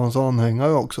 10 av hans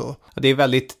anhängare också. Det är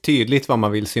väldigt tydligt vad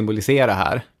man vill symbolisera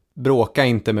här. Bråka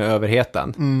inte med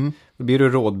överheten. Då blir du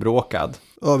rådbråkad.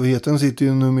 Överheten sitter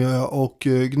ju numera och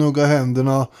gnuggar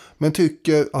händerna, men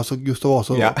tycker, alltså Gustav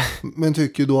Vasa, men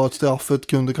tycker då att straffet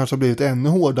kunde kanske blivit ännu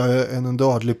hårdare än en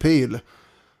dödlig pil.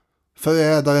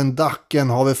 Förrädaren Dacken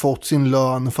har väl fått sin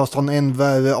lön, fast han än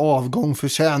värre avgång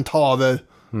förtjänt haver,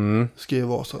 skrev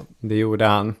Vasa. Det gjorde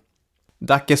han.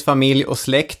 Dackes familj och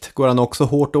släkt går han också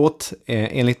hårt åt.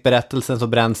 Enligt berättelsen så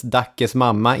bränns Dackes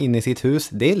mamma in i sitt hus.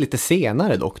 Det är lite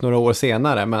senare dock, några år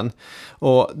senare.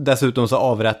 Och dessutom så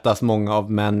avrättas många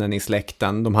av männen i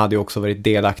släkten. De hade ju också varit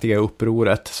delaktiga i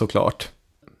upproret såklart.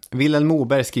 Wilhelm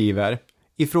Moberg skriver: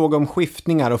 i fråga om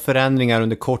skiftningar och förändringar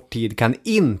under kort tid kan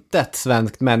inte ett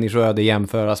svenskt människoöde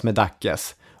jämföras med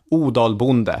Dackes.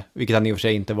 Odalbonde, vilket han i och för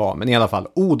sig inte var, men i alla fall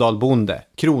Odalbonde,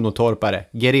 kronotorpare,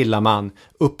 gerillaman,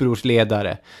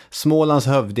 upprorsledare, Smålands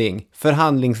hövding,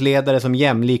 förhandlingsledare som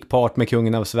jämlik part med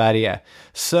kungen av Sverige,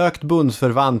 sökt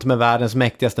bundsförvant med världens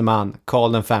mäktigaste man,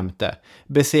 Karl V,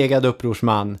 besegrad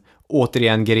upprorsman,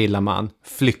 återigen gerillaman,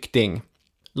 flykting.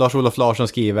 Lars-Olof Larsson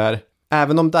skriver: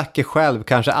 även om Dacke själv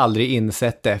kanske aldrig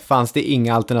insett det, fanns det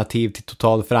inga alternativ till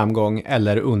total framgång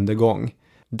eller undergång.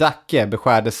 Dacke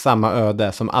beskärdes samma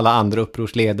öde som alla andra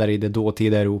upprorsledare i det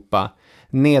dåtida Europa.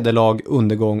 Nederlag,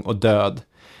 undergång och död.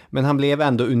 Men han blev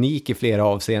ändå unik i flera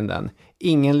avseenden.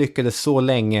 Ingen lyckades så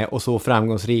länge och så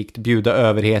framgångsrikt bjuda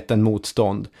överheten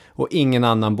motstånd. Och ingen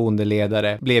annan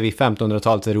bondeledare blev i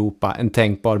 1500-talets Europa en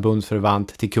tänkbar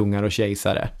bundsförvant till kungar och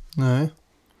kejsare. Nej,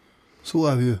 så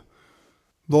är vi ju.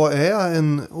 Vad är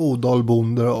en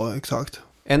odalbonde då exakt?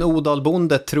 En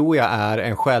odalbonde tror jag är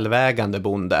en självägande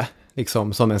bonde.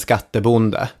 Liksom som en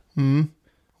skattebonde.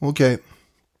 Okej.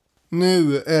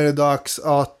 Nu är det dags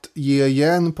att ge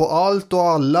igen på allt och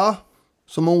alla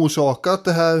som har orsakat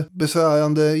det här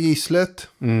besvärande gisslet.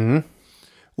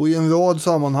 Och i en rad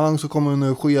sammanhang så kommer det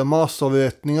nu ske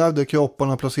massavrättningar där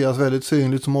kropparna placeras väldigt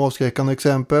synligt som avskräckande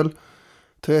exempel.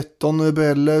 13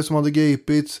 rebeller som hade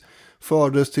gripits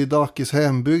fördes till Dackes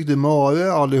hembygd i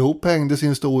Mare. Allihop hängdes i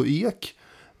en stor ek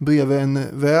bredvid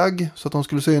en väg så att de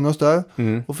skulle synas där.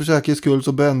 Och för säkerhets skull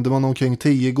så brände man omkring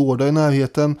 10 gårdar i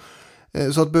närheten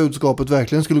så att budskapet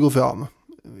verkligen skulle gå fram.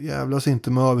 Jävlas inte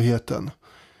med överheten.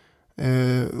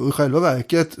 Och i själva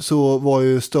verket så var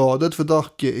ju stödet för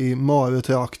Dacke i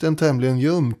Maretrakten tämligen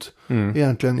ljumt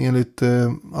egentligen enligt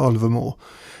Alvemo.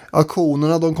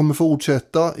 Aktionerna de kommer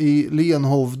fortsätta. I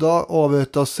Lenhovda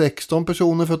avrättas 16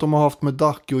 personer för att de har haft med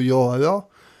Dacke att göra.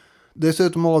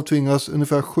 Dessutom avtvingas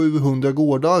ungefär 700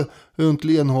 gårdar runt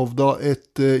Lenhovda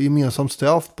ett gemensamt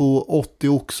straff på 80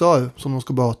 oxar som de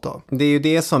ska böta. Det är ju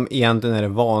det som egentligen är det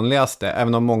vanligaste.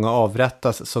 Även om många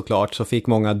avrättas såklart så fick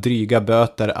många dryga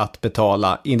böter att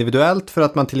betala individuellt för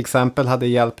att man till exempel hade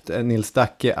hjälpt Nils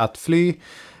Dacke att fly.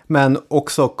 Men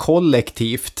också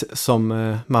kollektivt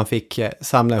som man fick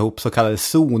samla ihop så kallade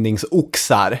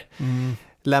soningsoxar.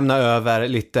 Lämna över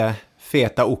lite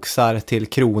feta oxar till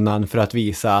kronan för att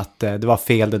visa att det var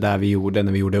fel det där vi gjorde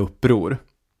när vi gjorde uppror.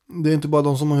 Det är inte bara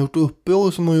de som har gjort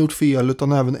uppror som har gjort fel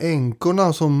utan även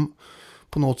änkorna som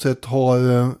på något sätt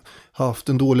har haft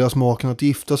den dåliga smaken att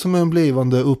gifta sig med en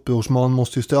blivande upprorsman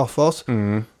måste ju straffas.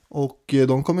 Och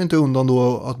de kommer inte undan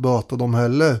då att böta dem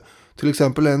heller. Till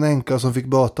exempel en änka som fick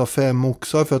böta 5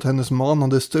 oxar för att hennes man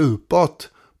hade stupat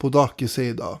på Dackes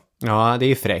sida. Ja, det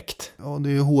är fräckt. Ja,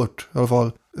 det är hårt i alla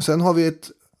fall. Sen har vi ett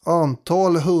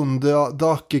antal 100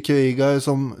 Dacke-krigare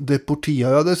som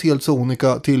deporterades helt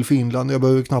sonika till Finland. Jag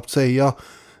behöver knappt säga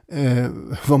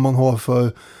vad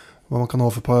man kan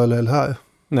ha för parallell här.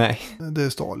 Nej. Det är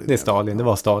Stalin. Det är Stalin, det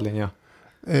var Stalin, ja.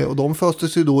 Och de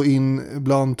förstes ju då in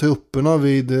bland trupperna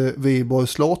vid Viborgs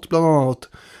slott bland annat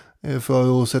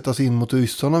för att sättas in mot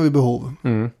ryssarna vid behov.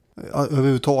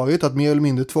 Överhuvudtaget att mer eller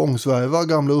mindre tvångsvärva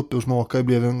gamla upprorsmakare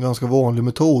blev en ganska vanlig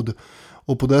metod.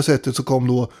 Och på det sättet så kom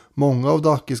då många av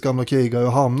Dackes gamla krigare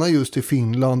att hamna just i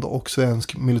Finland och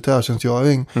svensk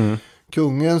militärtjänstgöring.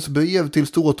 kungens brev till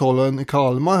ståthållaren i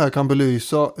Kalmar här kan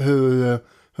belysa hur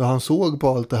han såg på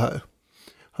allt det här.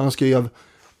 Han skrev: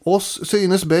 oss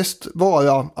synes bäst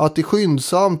vara att i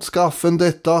skyndsamt skaffen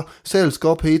detta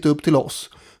sällskap hit upp till oss.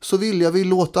 Så vill jag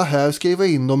låta här skriva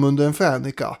in dem under en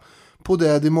färnika. På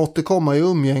det de måtte komma i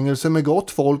umgängelse med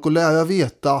gott folk och lära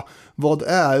veta vad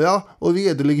ära och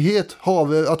vederlighet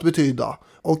haver att betyda.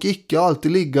 Och icke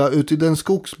alltid ligga ut i den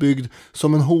skogsbygd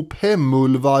som en hop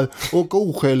hemulvar och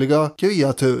oskäliga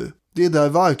kreatur. Det är där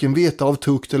varken veta av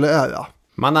tukt eller ära.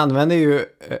 Man använder ju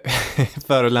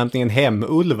förolämpningen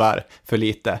hemulvar för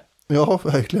lite. Ja,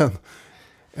 verkligen.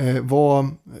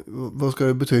 Vad ska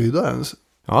det betyda ens?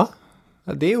 Ja,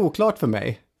 det är oklart för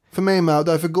mig. För mig med,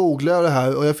 därför googlade jag det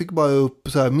här och jag fick bara upp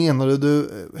så här, menade du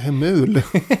hemul?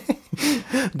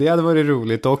 Det hade varit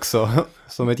roligt också,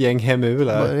 som ett gäng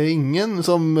hemular. Det är ingen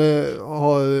som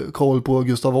har koll på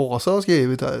Gustav Vasa har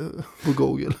skrivit här på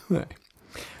Google. Nej.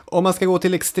 Om man ska gå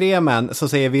till extremen så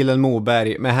säger Vilhelm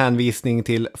Moberg med hänvisning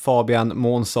till Fabian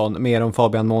Månsson, mer om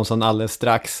Fabian Månsson alldeles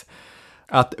strax,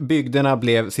 att bygderna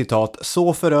blev, citat,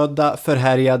 så förödda,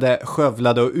 förhärjade,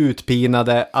 skövlade och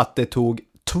utpinade att det tog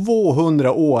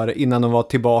 200 år innan de var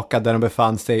tillbaka där de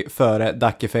befann sig före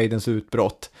Dackefejdens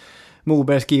utbrott.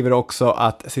 Moberg skriver också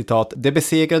att, citat, det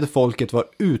besegrade folket var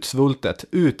utsvultet,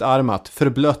 utarmat,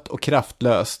 förblött och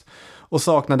kraftlöst och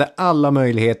saknade alla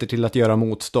möjligheter till att göra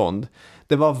motstånd.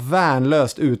 Det var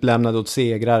värnlöst utlämnad åt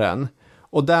segraren,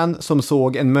 och den som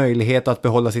såg en möjlighet att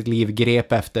behålla sitt liv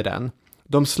grep efter den.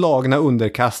 De slagna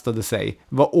underkastade sig,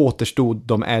 vad återstod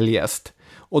de eljest?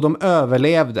 Och de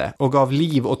överlevde och gav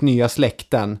liv åt nya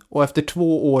släkten, och efter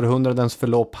 2 århundradens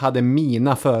förlopp hade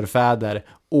mina förfäder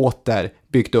åter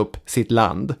byggt upp sitt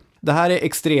land. Det här är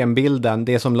extrembilden,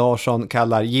 det som Larsson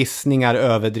kallar gissningar,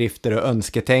 överdrifter och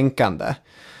önsketänkande.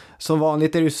 Som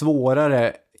vanligt är det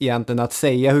svårare egentligen att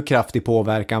säga hur kraftig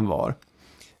påverkan var.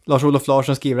 Lars-Olof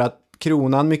Larsson skriver att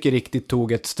kronan mycket riktigt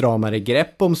tog ett stramare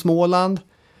grepp om Småland.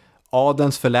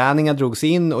 Adens förläningar drogs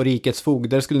in och rikets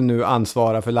fogder skulle nu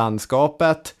ansvara för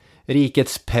landskapet.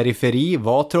 Rikets periferi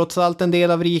var trots allt en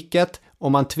del av riket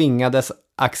och man tvingades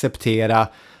acceptera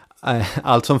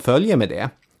allt som följer med det.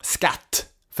 Skatt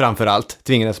framförallt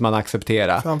tvingades man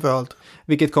acceptera. Framförallt.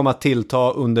 Vilket kom att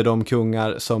tillta under de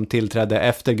kungar som tillträdde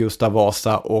efter Gustav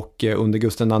Vasa och under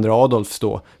Gustav II Adolf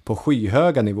då på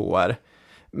skyhöga nivåer.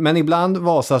 Men ibland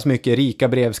Vasas mycket rika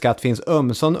brevskatt finns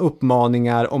ömsom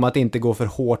uppmaningar om att inte gå för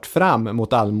hårt fram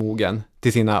mot allmogen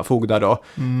till sina fogdar då.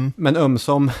 Men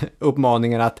ömsom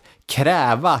uppmaningar att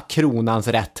kräva kronans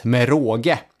rätt med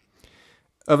råge.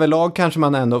 Överlag kanske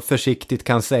man ändå försiktigt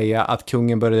kan säga att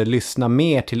kungen började lyssna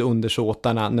mer till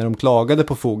undersåtarna när de klagade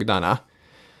på fogdarna.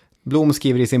 Blom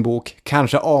skriver i sin bok,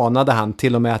 kanske anade han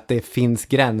till och med att det finns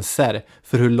gränser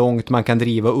för hur långt man kan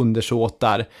driva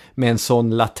undersåtar med en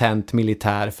sån latent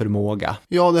militär förmåga.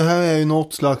 Ja, det här är ju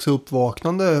något slags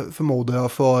uppvaknande förmodar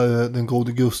jag för den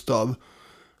gode Gustav.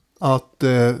 Att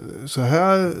så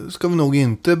här ska vi nog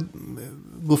inte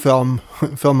gå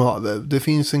framöver. Det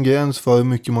finns en gräns för hur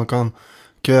mycket man kan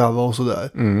kräva och sådär.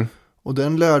 Och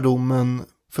den lärdomen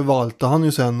förvaltade han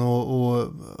ju sen och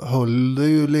höll det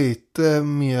ju lite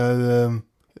mer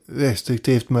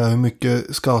restriktivt med hur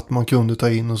mycket skatt man kunde ta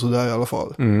in och sådär i alla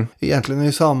fall. Egentligen är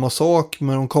det samma sak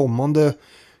med de kommande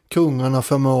kungarna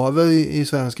framöver i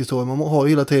svensk historia. Man har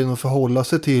hela tiden att förhålla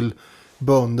sig till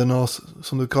böndernas,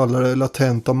 som du kallar det,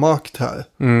 latenta makt här.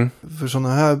 För sådana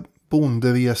här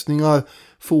bonderesningar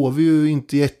får vi ju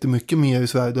inte jättemycket mer i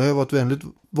Sverige. Det har varit väldigt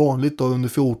vanligt då under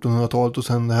 1400-talet och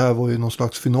sen det här var ju någon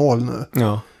slags final nu.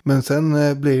 Ja. Men sen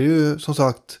blir det ju som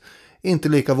sagt inte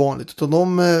lika vanligt. Utan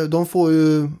de får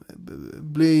ju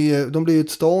de blir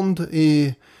ett stånd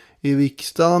i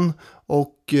riksdagen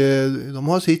och de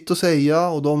har sitt att säga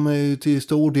och de är ju till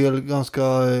stor del ganska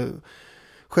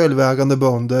självägande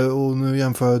bönder och nu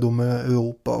jämför jag då med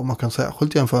Europa och man kan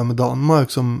särskilt jämföra med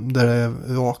Danmark som där det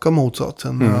är raka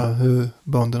motsatsen med hur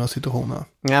böndernas situation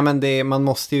är. Ja, men man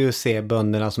måste ju se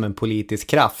bönderna som en politisk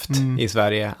kraft i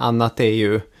Sverige. Annat är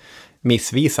ju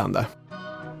missvisande.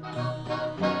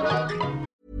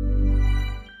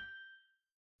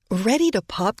 Ready to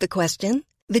pop the question?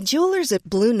 The jewelers at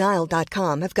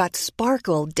BlueNile.com have got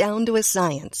sparkle down to a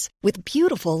science with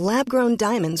beautiful lab-grown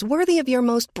diamonds worthy of your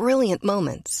most brilliant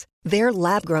moments. Their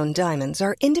lab-grown diamonds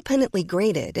are independently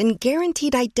graded and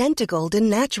guaranteed identical to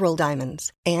natural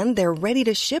diamonds, and they're ready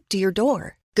to ship to your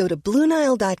door. Go to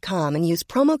BlueNile.com and use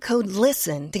promo code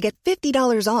LISTEN to get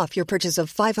 $50 off your purchase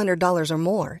of $500 or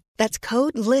more. That's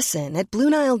code LISTEN at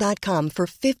BlueNile.com for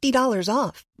 $50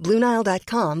 off.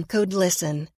 BlueNile.com, code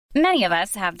LISTEN. Many of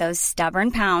us have those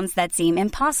stubborn pounds that seem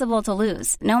impossible to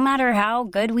lose, no matter how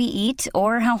good we eat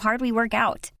or how hard we work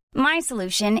out. My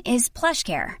solution is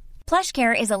PlushCare.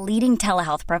 PlushCare is a leading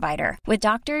telehealth provider with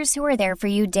doctors who are there for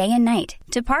you day and night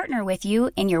to partner with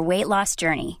you in your weight loss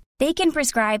journey. They can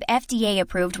prescribe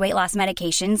FDA-approved weight loss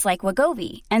medications like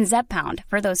Wegovy and Zepbound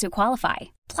for those who qualify.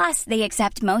 Plus, they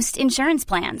accept most insurance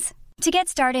plans. To get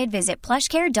started, visit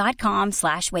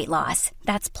plushcare.com/weightloss.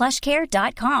 That's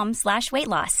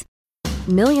plushcare.com/weightloss.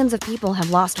 Millions of people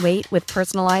have lost weight with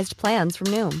personalized plans from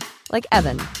Noom. Like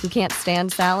Evan, who can't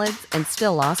stand salads and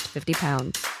still lost 50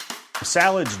 pounds.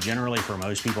 Salads generally for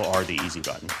most people are the easy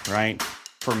button, right?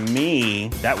 For me,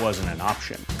 that wasn't an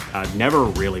option. I never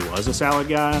really was a salad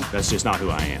guy. That's just not who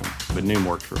I am. But Noom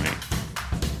worked for me.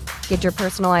 Get your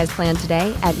personalized plan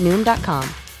today at Noom.com.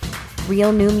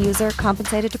 Real Noom user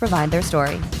compensated to provide their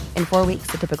story. In 4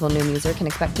 weeks, the typical Noom user can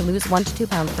expect to lose 1 to 2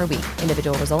 pounds per week.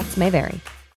 Individual results may vary.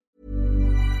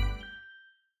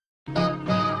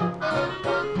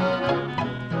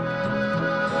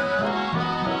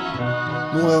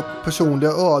 Några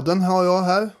personliga öden har jag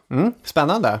här.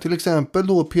 Spännande. Till exempel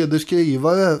då Peder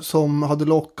Skrivare som hade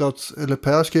lockats, eller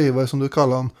Per Skrivare som du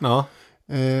kallar honom. Ja,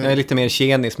 jag är lite mer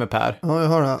tjenis med Per. Ja, jag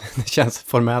hör det. Det känns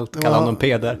formellt, kallar honom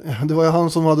Peder. Det var ju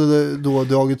han som hade då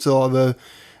dragits över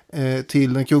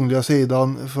till den kungliga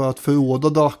sidan för att förråda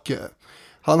Dacke.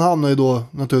 Han hamnade ju då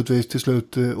naturligtvis till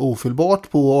slut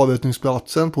ofelbart på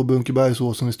avrättningsplatsen på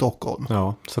Bunkerbergsåsen i Stockholm.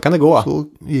 Ja, så kan det gå. Så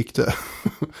gick det.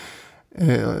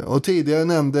 Och tidigare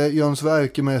nämnde Jöns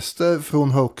Werkemäster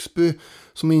från Högsby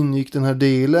som ingick den här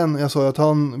delen. Jag sa att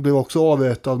han blev också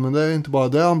avrättad, men det är inte bara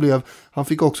det han blev. Han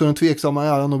fick också den tveksamma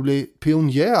äran att bli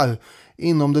pionjär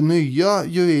inom den nya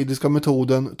juridiska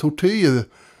metoden tortyr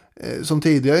som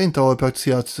tidigare inte har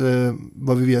praktiserats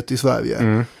vad vi vet i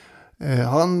Sverige.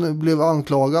 Han blev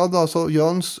anklagad, alltså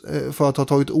Jöns, för att ha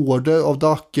tagit order av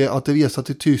Dacke att resa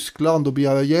till Tyskland och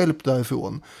begära hjälp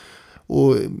därifrån.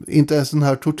 Och inte ens den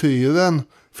här tortyren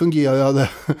fungerade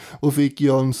och fick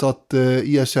Jöns att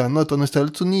erkänna, utan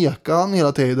istället så nekade han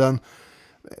hela tiden.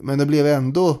 Men det blev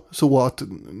ändå så att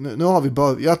nu har vi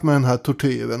börjat med den här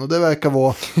tortyren och det verkar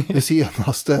vara det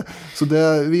senaste. Så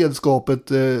det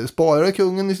redskapet sparade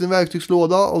kungen i sin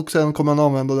verktygslåda och sen kommer han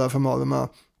använda det framöver med.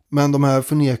 Men de här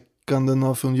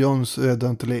förnekandena från Jöns räddade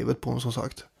inte livet på honom, som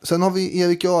sagt. Sen har vi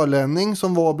Erik Örlänning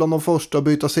som var bland de första att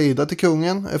byta sida till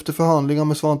kungen efter förhandlingar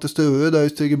med Svante Sture där i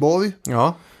Stegeborg.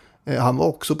 Ja. Han var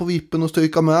också på vippen att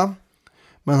stryka med.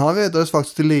 Men han räddades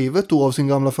faktiskt till livet då av sin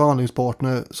gamla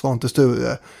förhandlingspartner Svante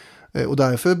Sture. Och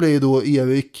därför blir då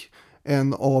Erik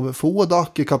en av få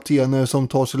Dacke-kaptener som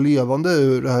tar sig levande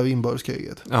ur det här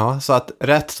inbördeskriget. Ja, så att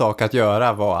rätt sak att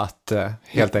göra var att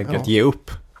helt enkelt ge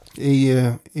upp.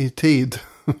 I tid.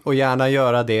 Och gärna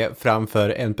göra det framför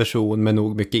en person med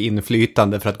nog mycket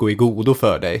inflytande för att gå i godo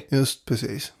för dig. Just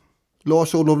precis.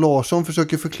 Lars-Olof Larsson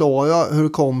försöker förklara hur det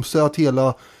kom sig att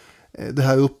hela det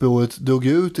här upproret drog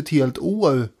ut ett helt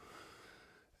år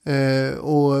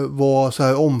och var så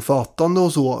här omfattande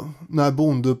och så, när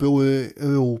bondeuppror i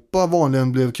Europa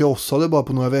vanligen blev krossade bara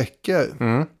på några veckor.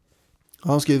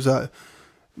 Han skriver så här: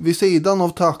 vid sidan av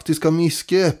taktiska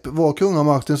missgrepp var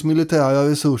kungamaktens militära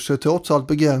resurser trots allt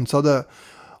begränsade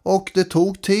och det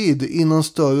tog tid innan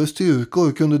större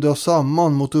styrkor kunde dras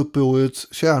samman mot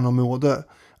upprorets kärnområde.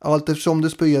 Allt eftersom det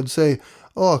spred sig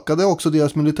ökade också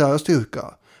deras militära styrka.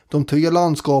 De 3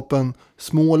 landskapen,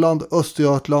 Småland,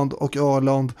 Östergötland och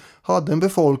Öland, hade en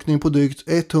befolkning på drygt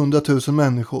 100 000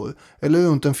 människor, eller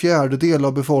runt en fjärdedel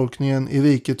av befolkningen i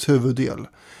rikets huvuddel.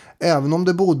 Även om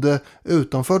det bodde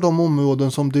utanför de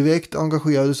områden som direkt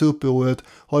engagerades i upproret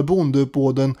har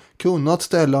bondeuppbåden kunnat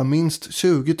ställa minst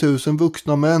 20 000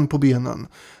 vuxna män på benen.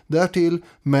 Därtill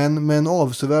män med en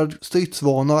avsevärd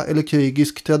stridsvana eller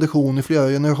krigisk tradition i flera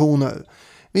generationer.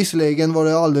 Visserligen var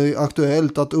det aldrig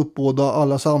aktuellt att uppbåda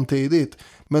alla samtidigt,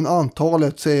 men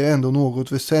antalet säger ändå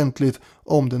något väsentligt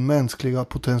om den mänskliga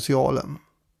potentialen.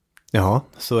 Ja,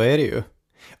 så är det ju.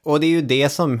 Och det är ju det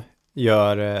som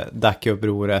gör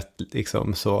Dackeupproret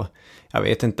liksom så, jag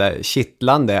vet inte,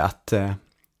 kittlande att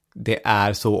det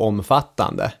är så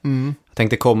omfattande. Jag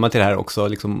tänkte komma till det här också,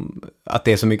 liksom, att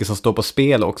det är så mycket som står på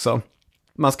spel också.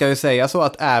 Man ska ju säga så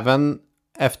att även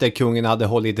efter kungen hade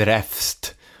hållit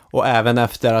räfst och även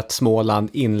efter att Småland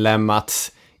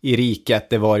inlämnats i riket,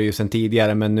 det var det ju sedan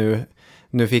tidigare, men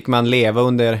nu fick man leva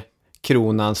under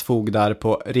kronans fogdar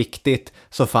på riktigt,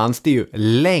 så fanns det ju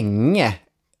länge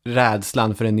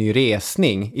rädslan för en ny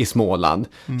resning i Småland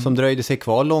som dröjde sig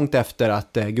kvar långt efter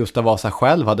att Gustav Vasa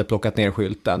själv hade plockat ner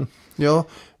skylten. Ja,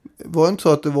 var det inte så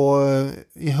att det var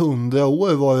i 100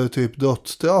 år var det typ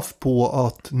dödsstraff på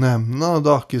att nämna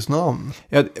Dackes namn?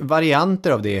 Ja,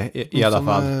 varianter av det i alla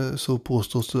fall. Så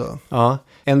påstås det där. Ja,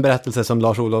 en berättelse som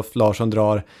Lars-Olof Larsson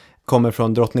drar kommer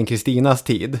från drottning Kristinas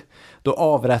tid. Då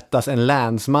avrättas en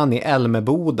länsman i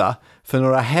Älmeboda för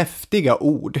några häftiga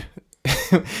ord.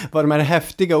 Vad de här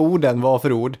häftiga orden var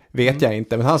för ord vet jag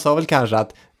inte. Men han sa väl kanske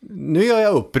att nu gör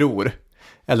jag uppror.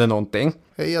 Eller någonting.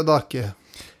 Heja Dacke.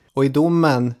 Och i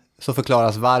domen så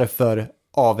förklaras varför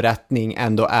avrättning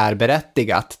ändå är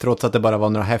berättigat. Trots att det bara var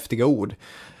några häftiga ord.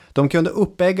 De kunde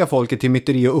uppägga folket till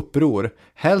myteri och uppror.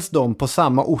 Helst de på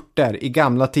samma orter i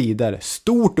gamla tider.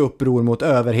 Stort uppror mot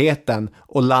överheten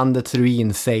och landets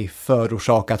ruin sig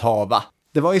förorsakat hava.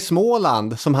 Det var i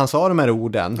Småland som han sa de här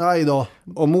orden. Nej då.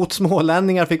 Och mot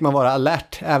smålänningar fick man vara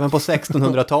alert, även på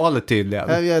 1600-talet tydligen.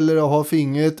 Här gäller det att ha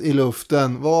fingret i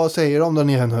luften. Vad säger de där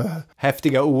nere nu?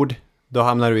 Häftiga ord, då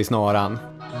hamnar du i snaran.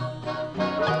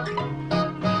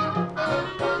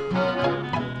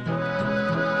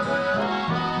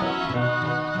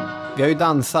 Vi har ju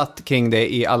dansat kring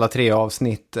det i alla 3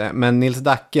 avsnitt, men Nils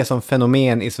Dacke som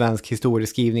fenomen i svensk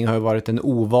historieskrivning har ju varit en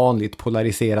ovanligt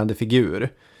polariserande figur.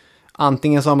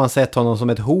 Antingen så har man sett honom som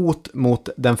ett hot mot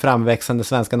den framväxande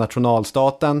svenska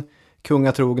nationalstaten,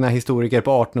 kungatrogna historiker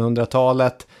på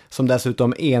 1800-talet som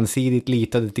dessutom ensidigt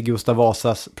litade till Gustav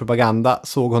Vasas propaganda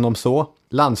såg honom så.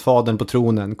 Landsfadern på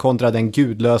tronen kontra den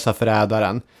gudlösa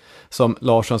förrädaren, som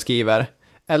Larsson skriver.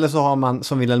 Eller så har man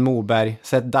som Vilhelm Moberg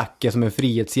sett Dacke som en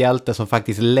frihetshjälte som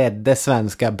faktiskt ledde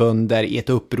svenska bönder i ett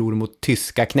uppror mot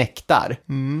tyska knektar.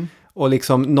 Och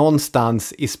liksom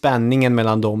någonstans i spänningen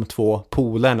mellan de två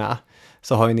polerna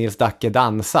så har ju Nils Dacke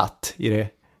dansat i det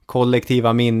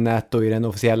kollektiva minnet och i den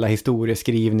officiella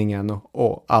historieskrivningen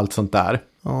och allt sånt där.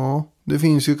 Ja, det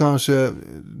finns ju kanske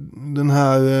den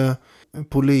här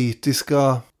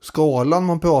politiska skalan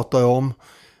man pratar om.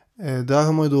 Där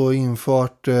har man ju då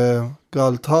infört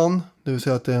Galtan, det vill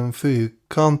säga att det är en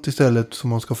fyrkant istället som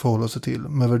man ska förhålla sig till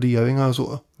med värderingar och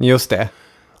så. Just det.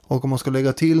 Och om man ska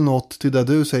lägga till något till det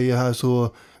du säger här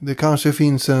så det kanske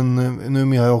finns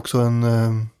numera också en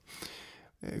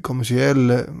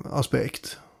kommersiell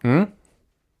aspekt.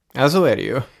 Ja, så är det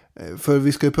ju. För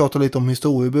vi ska ju prata lite om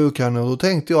historiebruk här nu och då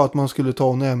tänkte jag att man skulle ta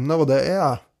och nämna vad det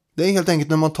är. Det är helt enkelt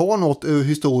när man tar något ur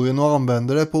historien och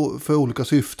använder det för olika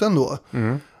syften då.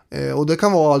 Och det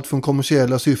kan vara allt från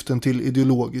kommersiella syften till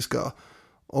ideologiska.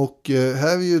 Och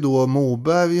här är ju då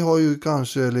Moberg, vi har ju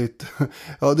kanske lite,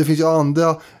 ja det finns ju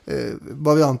andra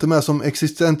varianter med som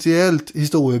existentiellt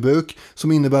historiebruk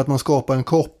som innebär att man skapar en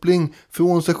koppling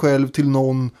från sig själv till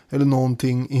någon eller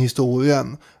någonting i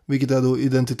historien. Vilket är då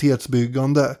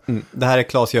identitetsbyggande. Det här är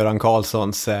Claes-Göran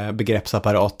Karlssons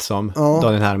begreppsapparat som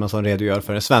Daniel Hermansson redogör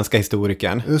för, den svenska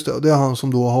historikern. Just det, det är han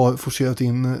som då har forcerat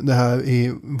in det här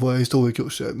i våra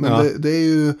historiekurser. Men det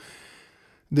är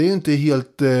ju inte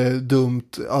helt dumt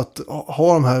att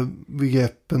ha de här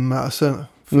begreppen med sig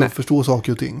för att förstå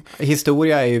saker och ting.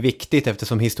 Historia är ju viktigt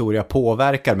eftersom historia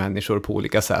påverkar människor på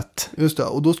olika sätt. Just det,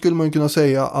 och då skulle man kunna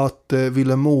säga att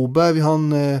Vilhelm Moberg,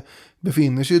 han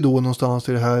befinner sig då någonstans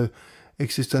i det här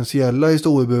existentiella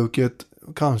historiebruket,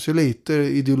 kanske lite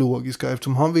ideologiska,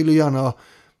 eftersom han vill ju gärna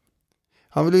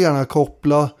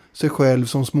koppla sig själv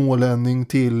som smålänning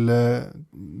till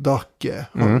Dacke.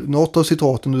 Något av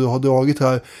citaten du har dragit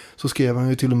här så skrev han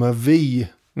ju till och med vi.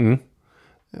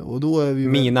 Och då är vi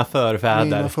mina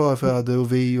förfäder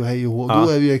och vi och hej och hå. Då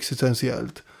är vi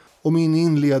existentiellt. Och min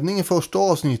inledning i första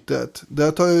avsnittet,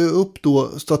 där tar jag upp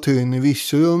då statyn i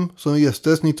Virserum som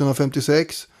restes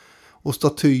 1956. Och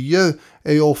statyer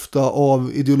är ju ofta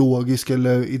av ideologisk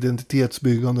eller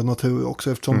identitetsbyggande natur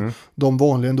också, eftersom de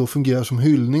vanligen då fungerar som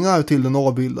hyllningar till den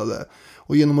avbildade.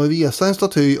 Och genom att resa en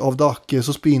staty av Dacke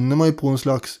så spinner man ju på en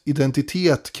slags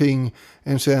identitet kring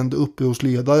en känd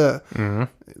upprorsledare.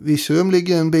 Virserum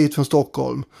ligger en bit från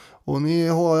Stockholm. Och ni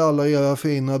har alla era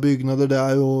fina byggnader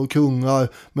där och kungar.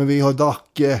 Men vi har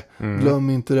Dacke. Glöm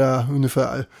inte det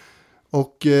ungefär.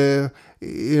 Och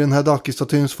i den här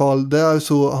Dacke-statyns fall där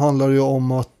så handlar det ju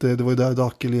om att det var där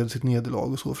Dacke led sitt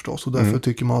nederlag och så förstås. Och därför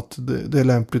tycker man att det är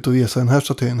lämpligt att resa den här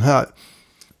statyn här.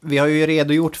 Vi har ju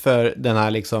redogjort för den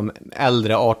här liksom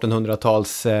äldre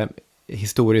 1800-tals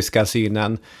historiska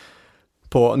synen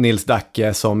på Nils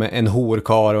Dacke som en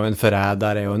horkar och en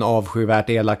förrädare och en avskyvärt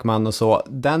elak man och så.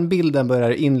 Den bilden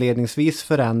börjar inledningsvis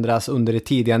förändras under det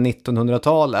tidiga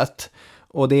 1900-talet.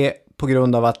 Och det är på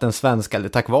grund av att den svenska, eller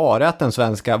tack vare att den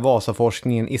svenska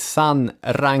Vasaforskningen i sann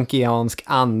rankiansk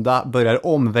anda börjar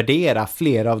omvärdera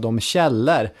flera av de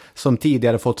källor som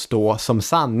tidigare fått stå som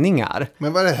sanningar.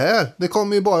 Men vad är det här? Det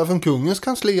kommer ju bara från kungens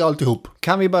kansli alltihop.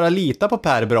 Kan vi bara lita på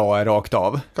Per Brahe rakt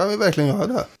av? Kan vi verkligen göra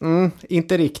det?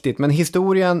 Inte riktigt, men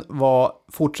historien var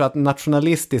fortsatt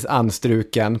nationalistiskt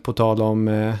anstruken på tal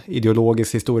om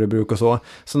ideologisk historiebruk och så.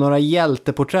 Så några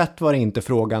hjälteporträtt var det inte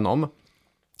frågan om.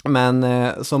 Men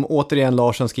som återigen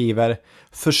Larsson skriver,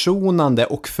 försonande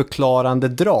och förklarande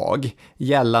drag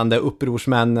gällande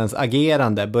upprorsmännens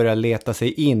agerande börjar leta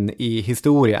sig in i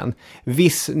historien.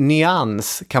 Viss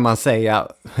nyans kan man säga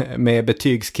med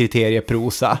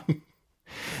betygskriterieprosa.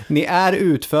 Ni är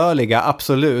utförliga,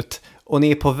 absolut, och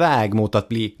ni är på väg mot att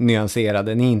bli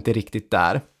nyanserade, ni är inte riktigt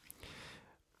där.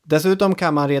 Dessutom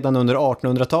kan man redan under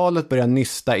 1800-talet börja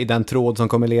nysta i den tråd som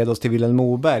kommer leda oss till Vilhelm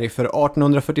Moberg. För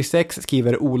 1846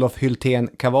 skriver Olof Hultén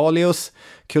Cavallius,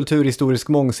 kulturhistorisk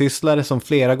mångsysslare som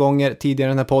flera gånger tidigare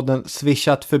i den här podden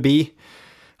swishat förbi.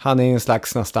 Han är en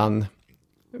slags nästan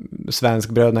svensk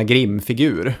Bröderna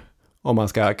Grimm-figur, om man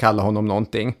ska kalla honom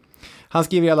någonting. Han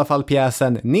skriver i alla fall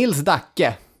pjäsen Nils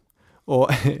Dacke,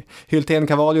 och Hultén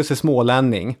Cavallius är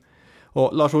smålänning.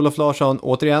 Och Lars-Olof Larsson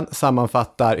återigen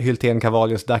sammanfattar Hultén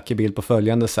Cavallius Dackebild på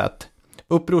följande sätt.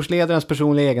 Upprorsledarens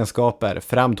personliga egenskaper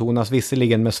framtonas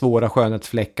visserligen med svåra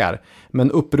skönhetsfläckar,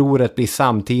 men upproret blir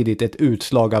samtidigt ett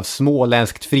utslag av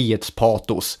småländskt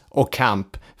frihetspatos och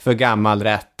kamp för gammal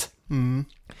rätt.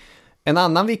 En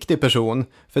annan viktig person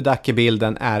för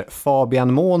Dackebilden är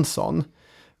Fabian Månsson.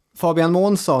 Fabian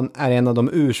Månsson är en av de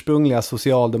ursprungliga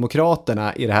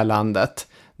socialdemokraterna i det här landet.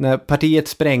 När partiet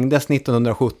sprängdes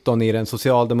 1917 i den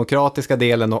socialdemokratiska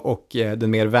delen och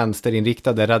den mer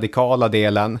vänsterinriktade radikala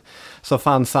delen, så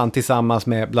fanns han tillsammans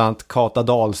med bland annat Kata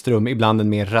Dahlström ibland den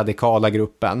mer radikala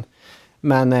gruppen.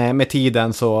 Men med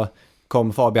tiden så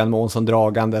kom Fabian Månsson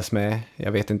dragandes med,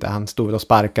 jag vet inte, han stod och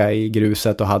sparkade i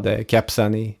gruset och hade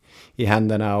kepsen i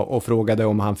händerna och frågade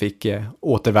om han fick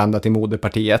återvända till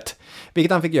moderpartiet,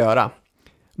 vilket han fick göra.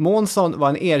 Månsson var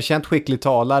en erkänt skicklig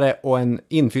talare och en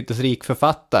inflytelserik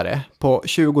författare. På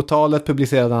 20-talet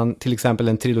publicerade han till exempel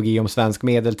en trilogi om svensk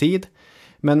medeltid.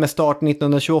 Men med start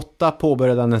 1928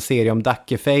 påbörjade han en serie om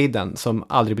Dackefejden som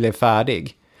aldrig blev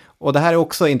färdig. Och det här är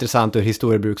också intressant ur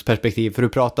historiebruksperspektiv, för du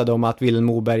pratade om att Vilhelm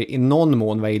Moberg i någon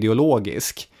mån var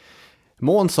ideologisk.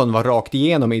 Månsson var rakt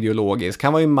igenom ideologisk,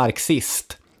 han var ju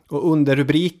marxist. Och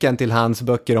underrubriken till hans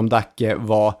böcker om Dacke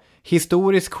var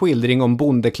historisk skildring om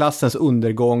bondeklassens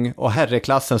undergång och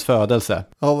herreklassens födelse.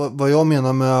 Ja, vad jag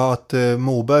menar med att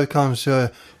Moberg kanske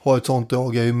har ett sånt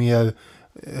drag är ju mer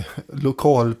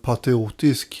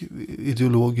lokalpatriotisk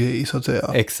ideologi, så att säga.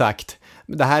 Exakt.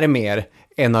 Det här är mer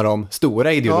en av de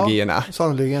stora ideologierna. Ja,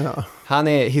 sannoliken, ja. Han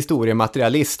är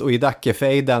historiematerialist och i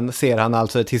Dackefejden ser han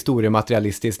alltså ett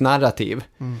historiematerialistiskt narrativ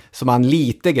som han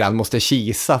lite grann måste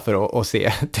kisa för att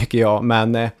se, tycker jag.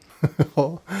 Men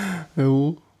ja,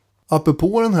 jo.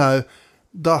 Apropå den här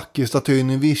Dacke-statyn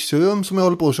i Virserum som jag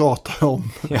håller på att tjata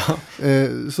om,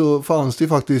 så fanns det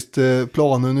faktiskt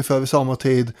planer ungefär vid samma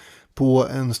tid på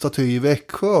en staty i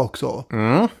Växjö också.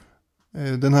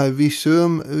 Den här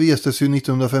Virserum restes ju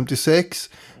 1956,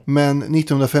 men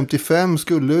 1955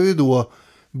 skulle ju då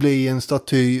bli en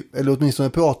staty, eller åtminstone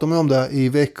pratar man om det i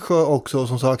Växjö också,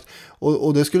 som sagt.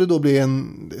 Och det skulle då bli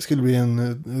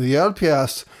en rejäl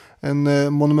pjäs,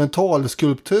 en monumental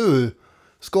skulptur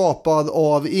skapad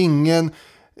av ingen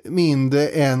mindre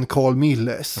än Carl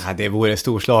Milles. Ja, det vore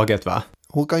storslaget, va?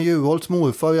 Håkan Juholts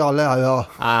morfar i all ära.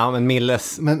 Ja, men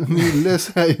Milles. Men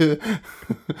Milles är ju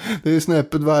det är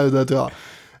snäppet värde, tror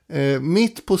jag.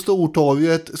 Mitt på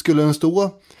Stortorget skulle den stå,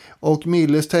 och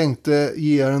Milles tänkte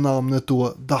ge den namnet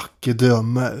då Dacke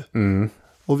drömmer.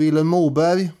 Och Vilhelm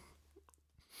Moberg,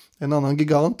 en annan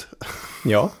gigant.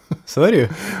 Ja, så är det ju.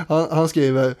 Han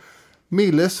skriver: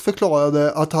 Milles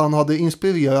förklarade att han hade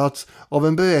inspirerats av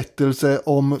en berättelse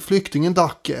om flyktingen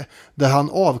Dacke, där han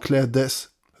avkläddes,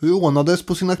 rånades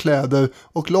på sina kläder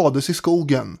och lades i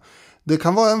skogen. Det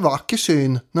kan vara en vacker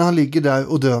syn när han ligger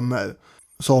där och drömmer,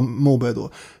 som Moberg då.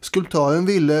 Skulptören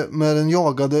ville med den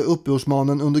jagade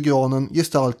upprorsmannen under granen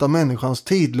gestalta människans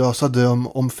tidlösa dröm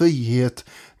om frihet,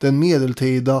 den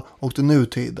medeltida och den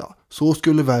nutida. Så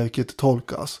skulle verket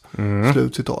tolkas.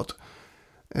 Slutcitat.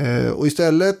 Och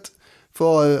istället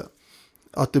för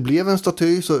att det blev en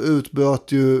staty så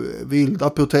utbröt ju vilda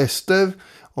protester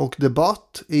och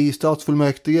debatt i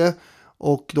stadsfullmäktige,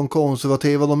 och de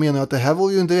konservativa, de menar att det här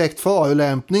var ju en direkt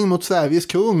förolämpning mot Sveriges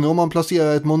kung om man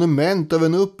placerar ett monument av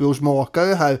en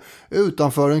upprorsmakare här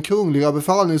utanför den kungliga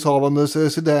befallningshavandes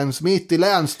residens mitt i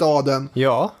länsstaden.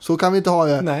 Ja. Så kan vi inte ha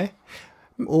det. Nej.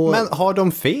 Men har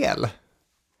de fel?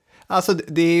 Alltså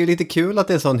det är ju lite kul att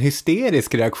det är en sån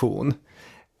hysterisk reaktion.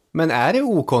 Men är det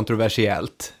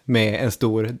okontroversiellt med en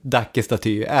stor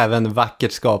Dacke-staty, även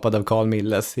vackert skapad av Carl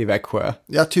Milles i Växjö?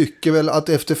 Jag tycker väl att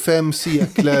efter 5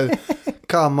 sekler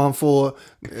kan man få,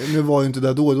 nu var ju inte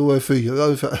det då var det 4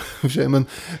 ungefär, men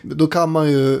då kan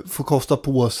man ju få kosta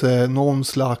på sig någon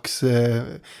slags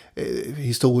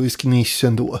historisk nisch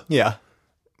ändå. Ja.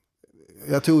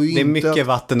 Jag tror det är mycket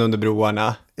vatten under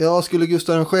broarna. Ja, skulle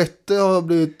Gustav VI ha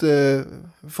blivit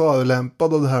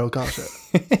förolämpad av det här och kanske?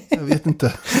 Jag vet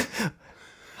inte.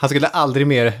 Han skulle aldrig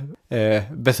mer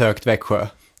besökt Växjö.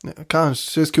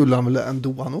 Kanske skulle han väl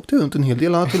ändå. Han åkte runt en hel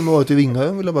del. Han har till och med varit i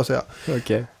Vingarön, vill jag bara säga.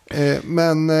 Okej.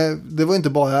 Men det var inte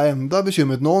bara enda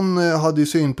bekymret. Någon hade ju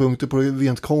synpunkter på det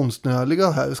rent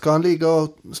konstnärliga här. Ska han ligga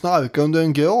och snarka under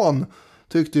en gran?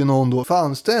 Tyckte ju någon då.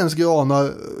 Fanns det ens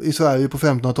granar i Sverige på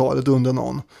 1500-talet under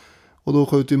någon? Och då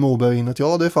skjuter ju Moberg in att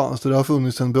ja, det fanns det. Det har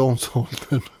funnits en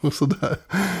bronsålder och sådär.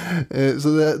 Så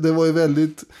det var ju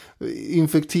väldigt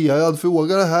infekterad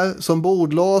fråga det här som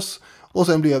bordlas. Och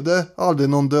sen blev det aldrig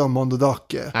någon dömande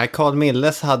dacke. Nej, Carl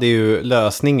Milles hade ju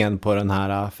lösningen på den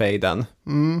här fejden.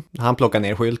 Han plockade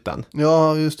ner skylten.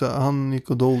 Ja, just det. Han gick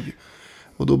och dog.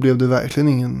 Och då blev det verkligen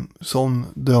ingen sån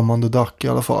dömande dacke i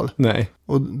alla fall. Nej.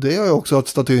 Och det är ju också att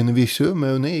statyn i Virserum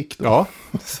är unik. Då. Ja,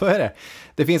 så är det.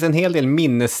 Det finns en hel del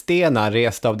minnesstenar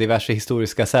resta av diverse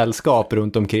historiska sällskap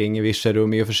runt omkring i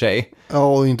Virserum i och för sig.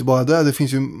 Ja, och inte bara det. Det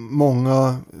finns ju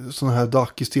många sådana här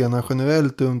dackestenar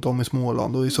generellt runt om i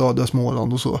Småland och i södra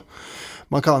Småland och så.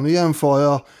 Man kan ju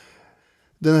jämföra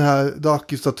den här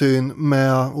Dacke-statyn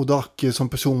och Dacke som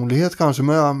personlighet kanske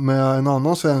med en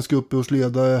annan svensk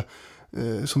upprorsledare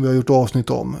som vi har gjort avsnitt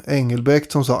om.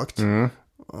 Engelbrekt som sagt.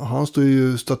 Han står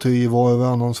ju staty i var och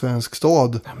varannan svensk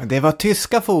stad. Ja, men det var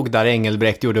tyska fogdar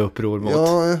Engelbrekt gjorde uppror mot.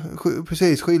 Ja,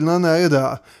 precis. Skillnaden är ju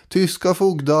det. Tyska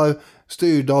fogdar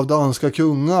styrda av danska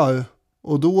kungar.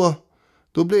 Och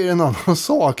då blir det en annan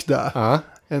sak där.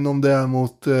 Än om det är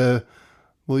mot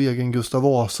vår egen Gustav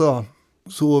Vasa.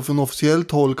 Så från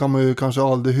officiellt håll kan man ju kanske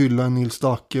aldrig hylla en Nils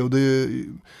Dacke. Och det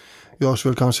görs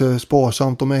väl kanske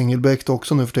sparsamt om Engelbrekt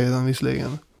också nu för tiden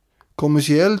visserligen.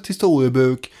 Kommersiellt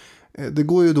historiebruk, det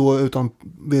går ju då utan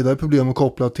vidare problem att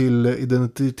koppla till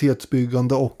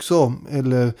identitetsbyggande också.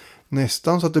 Eller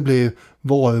nästan så att det blir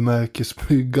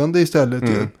varumärkesbyggande istället.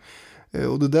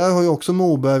 Och det där har ju också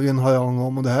Moberg en harang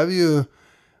om. Och det här är ju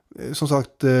som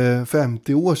sagt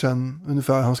 50 år sedan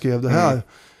ungefär han skrev det här.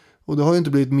 Och det har ju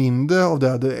inte blivit mindre av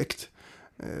det direkt.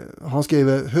 Han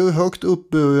skriver, hur högt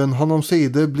uppburen han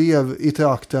omsider blev i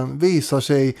trakten visar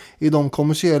sig i de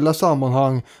kommersiella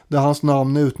sammanhang där hans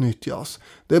namn utnyttjas.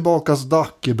 Det bakas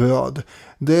Dackebröd,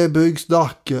 det byggs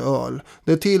Dackeöl,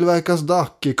 det tillverkas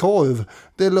Dackekorv,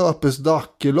 det löpes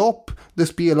Dackelopp, det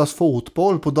spelas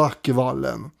fotboll på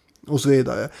Dackevallen och så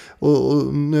vidare.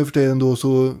 Och nu för tiden då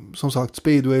så, som sagt,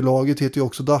 speedway-laget heter ju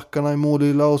också Dackarna i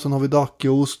Målilla och sen har vi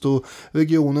Dackeost och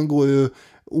regionen går ju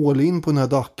all in på den här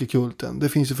Dackekulten. Det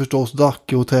finns ju förstås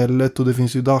Dackehotellet och det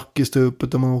finns ju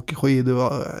Dackestupet där man åker skidor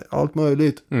och allt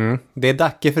möjligt. Det är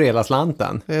Dacke för hela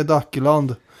slanten. Det är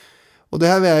Dackeland. Och det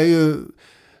här är ju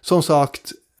som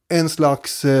sagt en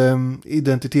slags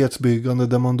identitetsbyggande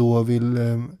där man då vill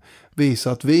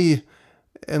visa att vi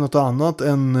är något annat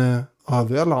än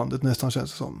övriga landet nästan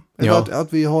känns det som. Eller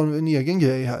att vi har en egen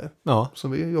grej här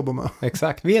som vi jobbar med.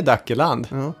 Exakt, vi är Dackeland.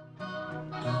 Ja.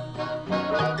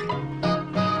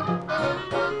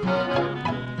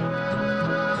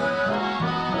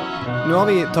 Nu har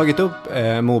vi tagit upp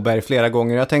Moberg flera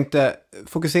gånger. Jag tänkte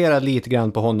fokusera lite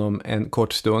grann på honom en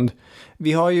kort stund.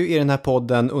 Vi har ju i den här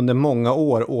podden under många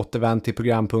år återvänt till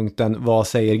programpunkten Vad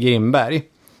säger Grimberg?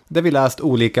 Där vi läst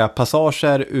olika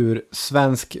passager ur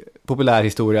svensk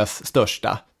populärhistorias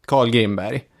största, Carl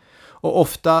Grimberg. Och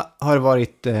ofta har det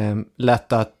varit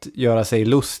lätt att göra sig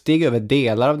lustig över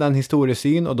delar av den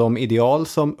historiesyn och de ideal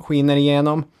som skiner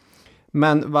igenom.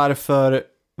 Men varför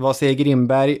Vad säger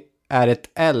Grimberg är ett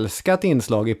älskat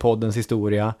inslag i poddens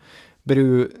historia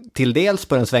beror till dels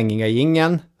på den svängiga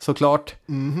jingeln, såklart.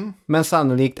 Men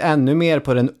sannolikt ännu mer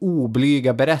på den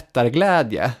oblyga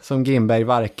berättarglädje som Grimberg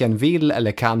varken vill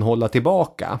eller kan hålla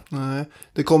tillbaka. Nej,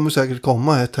 det kommer säkert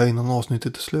komma ett här innan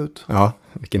avsnittet är slut. Ja,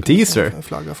 vilken teaser. Jag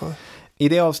flaggar för. I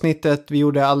det avsnittet vi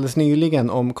gjorde alldeles nyligen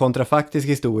om kontrafaktisk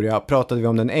historia pratade vi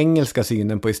om den engelska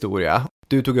synen på historia.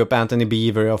 Du tog upp Anthony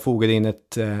Beaver och fogade in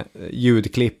ett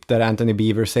ljudklipp där Anthony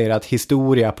Beaver säger att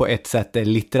historia på ett sätt är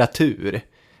litteratur.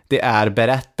 Det är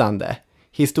berättande.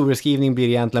 Historieskrivning blir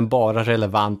egentligen bara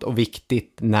relevant och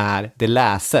viktigt när det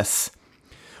läses.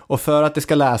 Och för att det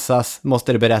ska läsas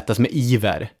måste det berättas med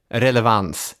iver,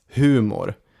 relevans,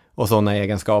 humor och sådana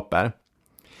egenskaper.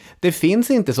 Det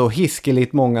finns inte så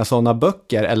hiskeligt många sådana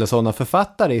böcker eller sådana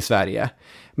författare i Sverige.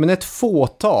 Men ett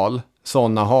fåtal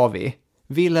sådana har vi.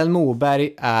 Vilhelm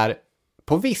Moberg är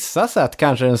på vissa sätt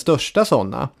kanske den största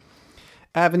sådana.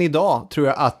 Även idag tror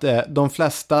jag att de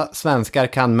flesta svenskar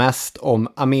kan mest om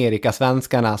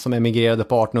Amerikasvenskarna som emigrerade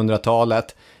på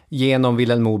 1800-talet genom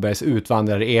Vilhelm Mobergs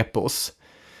utvandrare-epos.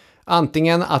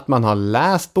 Antingen att man har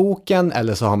läst boken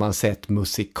eller så har man sett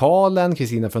musikalen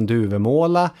Kristina från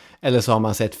Duvemåla eller så har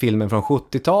man sett filmen från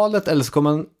 70-talet eller så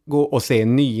kommer man gå och se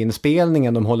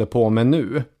nyinspelningen de håller på med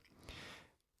nu.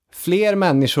 Fler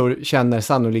människor känner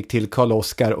sannolikt till Karl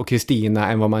Oskar och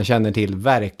Kristina än vad man känner till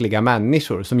verkliga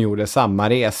människor som gjorde samma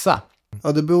resa.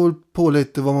 Ja, det beror på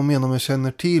lite vad man menar med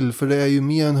känner till, för det är ju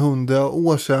mer än 100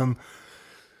 år sedan.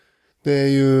 Det är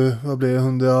ju, vad blir det,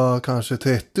 100, kanske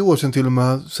 30 år sedan till och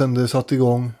med, sedan det satt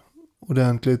igång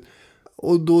ordentligt.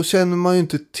 Och då känner man ju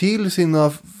inte till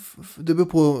sina, det beror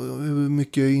på hur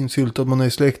mycket insyltat man är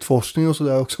i släktforskning och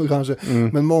sådär också kanske.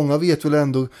 Men många vet väl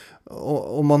ändå,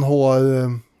 om man har,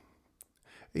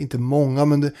 inte många,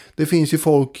 men det finns ju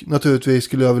folk, naturligtvis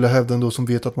skulle jag vilja hävda ändå, som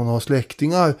vet att man har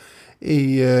släktingar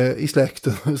i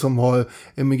släkten som har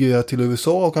emigrerat till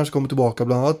USA och kanske kommer tillbaka.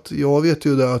 Bland annat, jag vet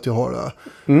ju där att jag har det.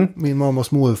 Min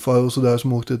mammas morfar och sådär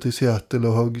som åkte till Seattle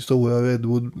och högg stora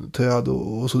redwoodträd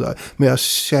och sådär. Men jag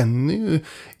känner ju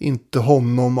inte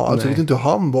honom alls. Jag vet inte hur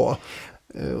han var.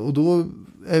 Och då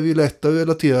är vi lättare att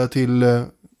relatera till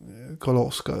Karl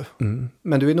Oskar.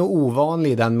 Men du är nog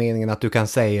ovanlig i den meningen att du kan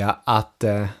säga att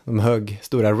de högg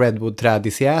stora redwoodträd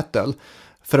i Seattle.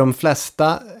 För de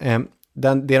flesta,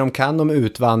 det de kan om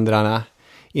utvandrarna,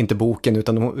 inte boken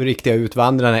utan de riktiga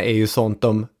utvandrarna, är ju sånt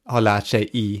de har lärt sig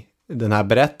i den här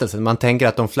berättelsen. Man tänker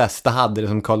att de flesta hade det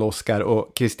som Karl Oskar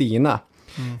och Kristina.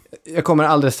 Jag kommer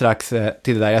alldeles strax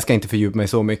till det där, jag ska inte fördjupa mig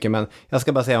så mycket, men jag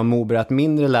ska bara säga om Moberg att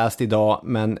mindre läst idag,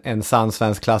 men en sann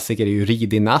svensk klassiker är ju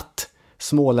Rid i natt.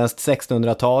 Småländskt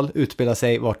 1600-tal, utspelar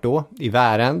sig vart då? I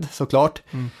Värend såklart.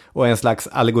 Och en slags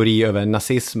allegori över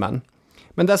nazismen.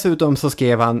 Men dessutom så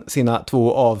skrev han sina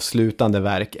 2 avslutande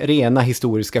verk, rena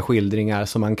historiska skildringar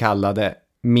som han kallade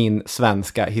Min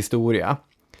svenska historia.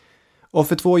 Och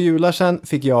för 2 jular sedan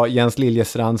fick jag Jens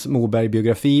Liljestrands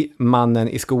Moberg-biografi Mannen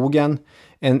i skogen.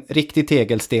 En riktig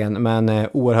tegelsten men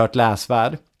oerhört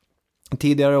läsvärd.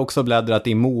 Tidigare har jag också bläddrat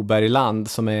i Mobergland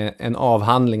som är en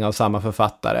avhandling av samma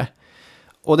författare.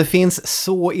 Och det finns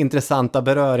så intressanta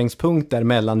beröringspunkter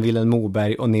mellan Vilhelm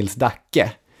Moberg och Nils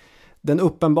Dacke. Den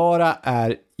uppenbara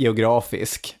är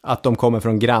geografisk, att de kommer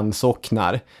från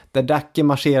grannsocknar. Där Dacke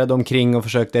marscherade omkring och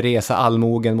försökte resa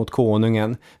allmogen mot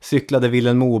konungen, cyklade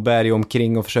Vilhelm Moberg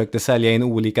omkring och försökte sälja in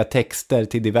olika texter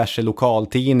till diverse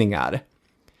lokaltidningar.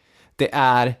 Det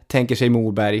är, tänker sig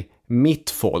Moberg, mitt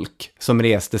folk som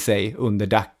reste sig under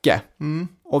Dacke.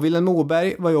 Och Vilhelm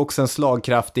Moberg var ju också en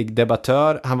slagkraftig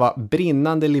debattör. Han var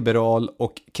brinnande liberal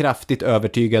och kraftigt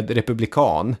övertygad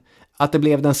republikan. Att det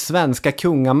blev den svenska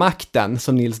kungamakten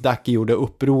som Nils Dacke gjorde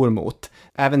uppror mot.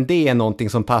 Även det är någonting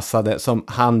som passade som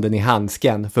handen i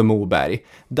handsken för Moberg.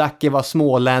 Dacke var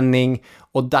smålänning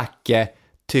och Dacke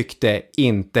tyckte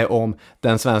inte om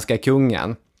den svenska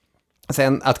kungen.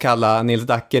 Sen att kalla Nils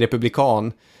Dacke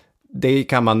republikan, det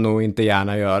kan man nog inte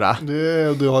gärna göra.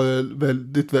 Det har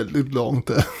väldigt, väldigt långt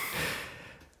det.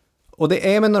 Och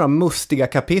det är med några mustiga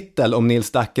kapitel om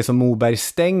Nils Dacke som Moberg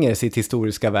stänger sitt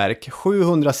historiska verk.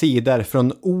 700 sidor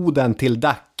från Oden till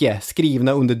Dacke,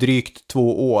 skrivna under drygt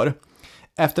 2 år.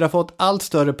 Efter att ha fått allt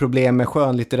större problem med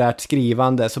skönlitterärt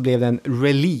skrivande så blev det en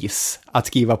release att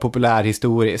skriva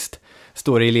populärhistoriskt,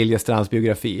 står det i Liljestrands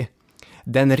biografi.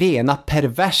 Den rena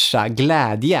perversa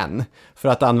glädjen, för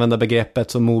att använda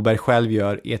begreppet som Moberg själv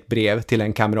gör i ett brev till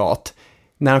en kamrat.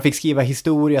 När han fick skriva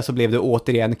historia så blev det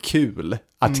återigen kul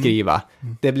att skriva.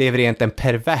 Det blev rent en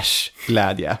pervers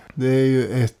glädje. Det är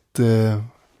ju ett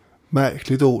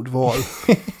märkligt ordval.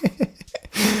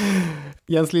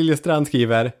 Jens Liljestrand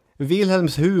skriver: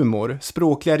 Wilhelms humor,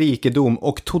 språkliga rikedom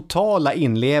och totala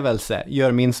inlevelse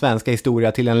gör min svenska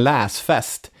historia till en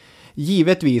läsfest.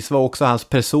 Givetvis var också hans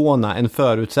persona en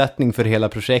förutsättning för hela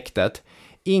projektet.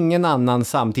 Ingen annan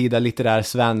samtida litterär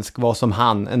svensk var som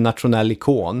han en nationell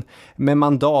ikon, med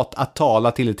mandat att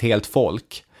tala till ett helt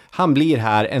folk. Han blir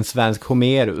här en svensk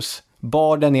Homerus,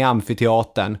 barden i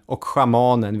amfiteatern och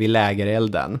schamanen vid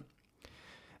lägerelden.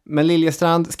 Men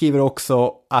Liljestrand skriver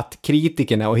också att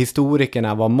kritikerna och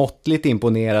historikerna var måttligt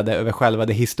imponerade över själva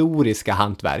det historiska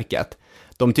hantverket.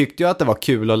 De tyckte ju att det var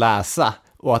kul att läsa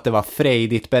och att det var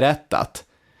frejdigt berättat.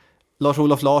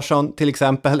 Lars-Olof Larsson till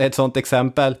exempel är ett sånt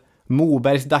exempel.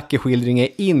 Mobergs Dackeskildring är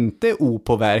inte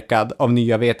opåverkad av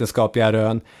nya vetenskapliga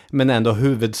rön, men ändå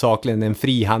huvudsakligen en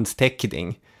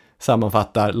frihandsteckning,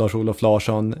 sammanfattar Lars-Olof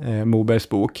Larsson Mobergs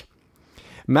bok.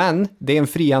 Men det är en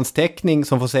frihandsteckning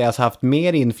som får sägas ha haft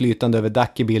mer inflytande över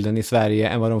Dackebilden i Sverige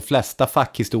än vad de flesta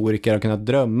fackhistoriker har kunnat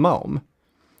drömma om.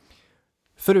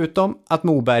 Förutom att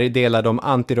Moberg delar de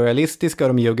antiroyalistiska och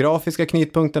de geografiska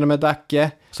knytpunkterna med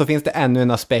Dacke, så finns det ännu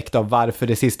en aspekt av varför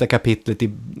det sista kapitlet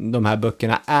i de här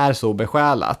böckerna är så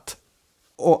besjälat.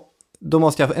 Och då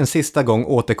måste jag en sista gång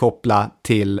återkoppla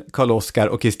till Karl-Oskar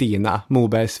och Kristina,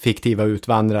 Mobergs fiktiva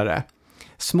utvandrare.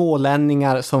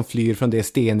 Smålänningar som flyr från det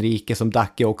stenrike som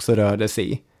Dacke också rörde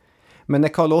sig i. Men när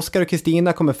Karl-Oskar och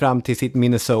Kristina kommer fram till sitt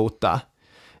Minnesota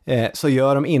så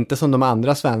gör de inte som de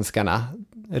andra svenskarna.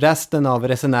 Resten av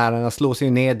resenärerna slår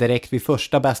sig ner direkt vid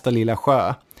första bästa lilla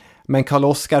sjö. Men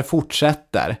Karl-Oskar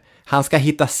fortsätter. Han ska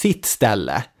hitta sitt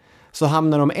ställe. Så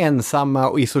hamnar de ensamma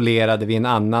och isolerade vid en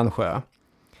annan sjö.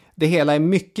 Det hela är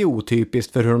mycket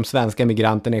otypiskt för hur de svenska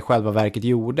migranterna i själva verket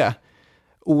gjorde.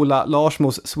 Ola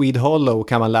Larsmos Swede Hollow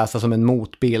kan man läsa som en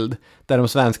motbild, där de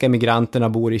svenska migranterna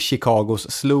bor i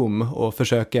Chicagos slum och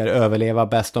försöker överleva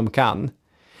bäst de kan.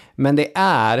 Men det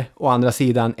är, å andra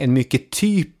sidan, en mycket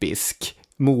typisk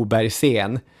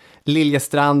Moberg-scen.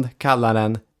 Liljestrand kallar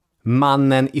den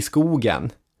mannen i skogen.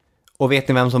 Och vet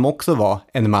ni vem som också var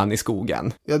en man i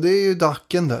skogen? Ja, det är ju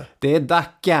Dacken där. Det är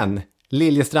Dacken.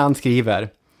 Liljestrand skriver: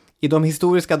 i de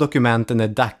historiska dokumenten är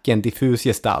Dacken diffus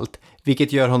gestalt,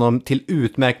 vilket gör honom till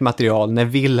utmärkt material när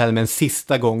Wilhelm en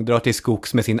sista gång drar till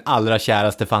skogs med sin allra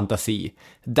käraste fantasi.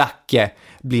 Dacke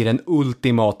blir den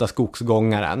ultimata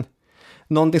skogsgångaren.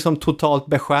 Någonting som totalt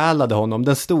besjälade honom,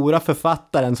 den stora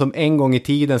författaren som en gång i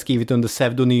tiden skrivit under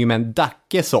pseudonymen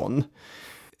Dackesson.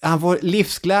 Han får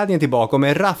livsglädjen tillbaka och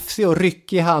med rafsig och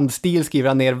ryckig handstil skriver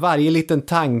han ner varje liten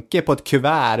tanke på ett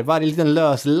kuvert. Varje liten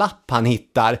lös lapp han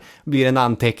hittar blir en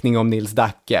anteckning om Nils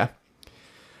Dacke.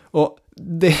 Och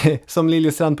det som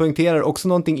Liljestrand poängterar också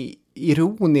någonting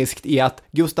ironiskt i att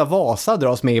Gustav Vasa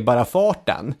dras med i bara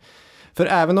farten. För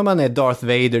även om man är Darth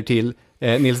Vader till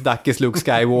Nils Dackes Luke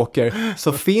Skywalker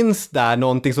så finns där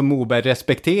någonting som Moberg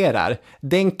respekterar.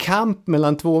 Det är en kamp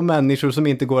mellan två människor som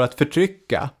inte går att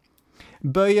förtrycka.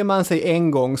 Böjer man sig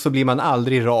en gång så blir man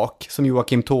aldrig rak, som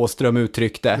Joakim Tåström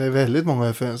uttryckte. Det är väldigt många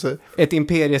referenser. Ett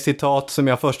imperiecitat som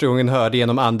jag första gången hörde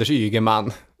genom Anders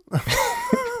Ygeman.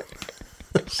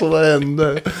 Så vad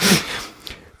händer?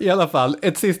 I alla fall,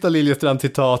 ett sista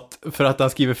Liljestrand-citat för att han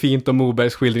skriver fint om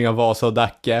Mobergs skildring av Vasa och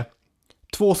Dacke.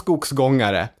 2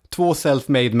 skogsgångare, 2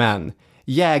 self-made men,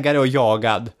 jägare och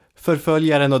jagad,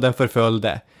 förföljaren och den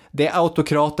förföljde. Det är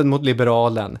autokraten mot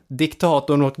liberalen,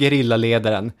 diktatorn mot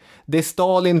gerillaledaren. Det är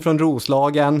Stalin från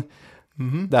Roslagen.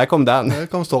 Där kom den. Där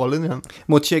kom Stalin igen.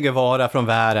 Mot Che Guevara från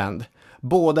Värend.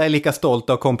 Båda är lika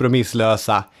stolta och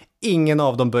kompromisslösa. Ingen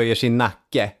av dem böjer sin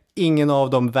nacke. Ingen av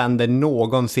dem vänder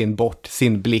någonsin bort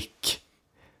sin blick.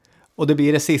 Och det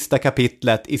blir det sista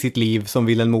kapitlet i sitt liv som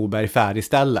Vilhelm Moberg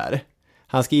färdigställer.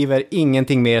 Han skriver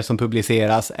ingenting mer som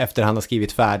publiceras efter han har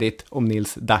skrivit färdigt om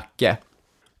Nils Dacke.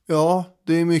 Ja,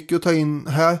 det är mycket att ta in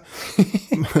här.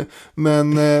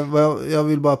 Men jag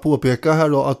vill bara påpeka här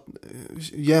då att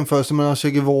jämförelsen mellan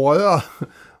Che Guevara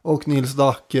och Nils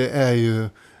Dacke är ju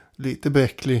lite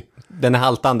bräcklig. Den är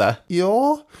haltande.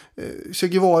 Ja, Che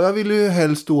Guevara vill ju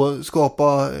helst då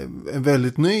skapa en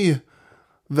väldigt ny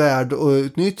värld och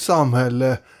ett nytt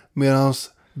samhälle, medan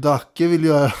Dacke vill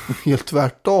göra helt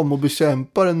tvärtom och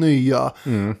bekämpa det nya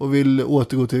och vill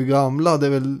återgå till det gamla. Det är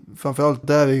väl framförallt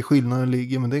där skillnaden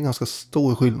ligger, men det är en ganska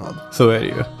stor skillnad. Så är det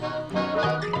ju.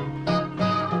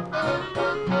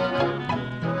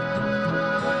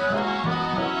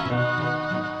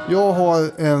 Jag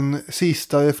har en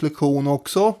sista reflektion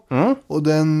också. Och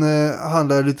den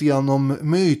handlar lite grann om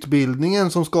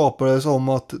mytbildningen som skapades om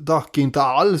att Dacke inte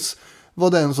alls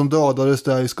var den som dödades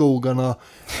där i skogarna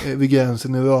vid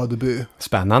gränsen i Rödeby.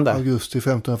 Spännande. Augusti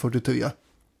 1543.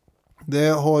 Det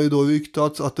har ju då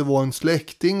ryktats att det var en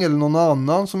släkting eller någon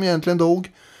annan som egentligen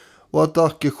dog. Och att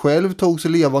Dacke själv tog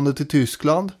sig levande till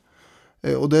Tyskland.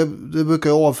 Och det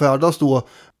brukar avfärdas då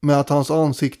med att hans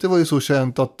ansikte var ju så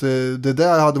känt att det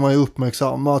där hade man ju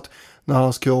uppmärksammat när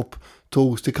hans kropp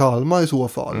togs till Kalmar i så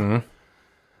fall.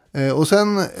 Och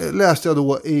sen läste jag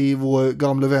då i vår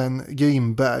gamla vän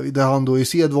Grimberg, där han då i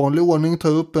sedvanlig ordning tar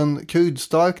upp en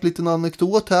kryddstark liten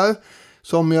anekdot här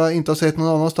som jag inte har sett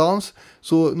någon annanstans.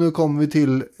 Så nu kommer vi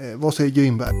till vad säger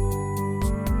Grimberg?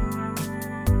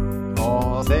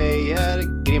 Vad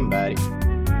säger Grimberg?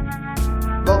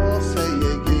 Vad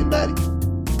säger Grimberg?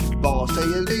 Vad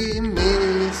säger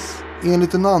Grimmis?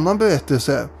 Enligt en annan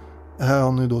berättelse, här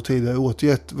har ni då tidigare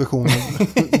återgett versionen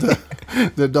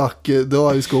där Dacke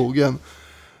dör i skogen,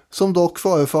 som dock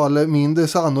förefaller mindre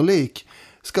sannolik,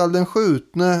 skall den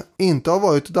skjutne inte ha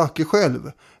varit Dacke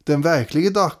själv. Den verkliga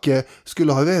Dacke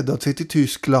skulle ha räddat sig till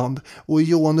Tyskland och i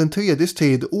Johan den tredjes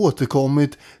tid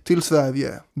återkommit till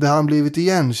Sverige, där han blivit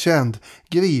igenkänd,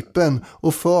 gripen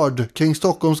och förd kring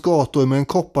Stockholms gator med en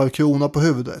kopparkrona på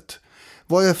huvudet.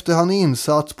 varefter han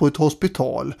insatts på ett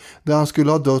hospital där han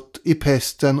skulle ha dött i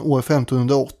pesten år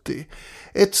 1580.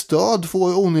 Ett stöd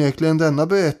får onekligen denna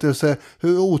berättelse,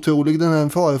 hur otrolig den än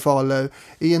förefaller,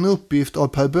 i en uppgift av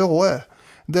Per Brahe.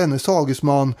 Denne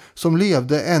sagesman som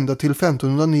levde ända till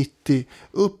 1590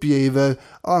 uppgiver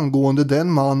angående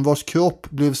den man vars kropp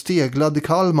blev steglad i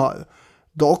Kalmar.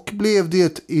 Dock blev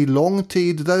det i lång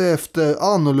tid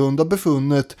därefter annorlunda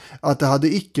befunnet att det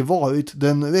hade icke varit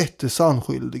den rätte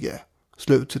sannskyldige.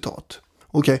 Slutcitat.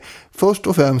 Okej, först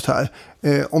och främst här.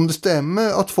 Om det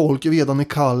stämmer att folk redan i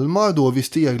Kalmar då vid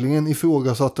steglingen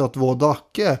ifrågasatte att det var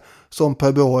Dacke som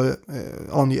Per Brahe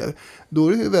anger, då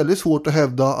är det väldigt svårt att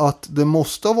hävda att det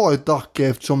måste ha varit Dacke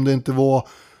eftersom det inte var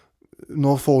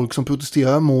några folk som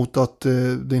protesterar mot att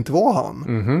det inte var han.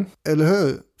 Mm-hmm. Eller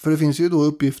hur? För det finns ju då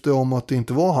uppgifter om att det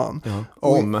inte var han. Ja.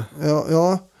 Om.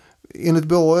 Ja, enligt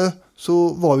Brahe så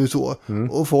var det ju så.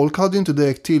 Och folk hade ju inte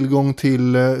direkt tillgång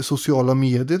till sociala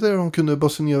medier där de kunde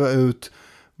basunera ut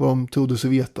vad de trodde sig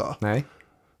veta. Nej.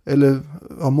 Eller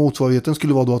motsvarigheten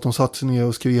skulle vara då att de satt sig ner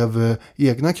och skrev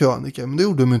egna krönikor. Men det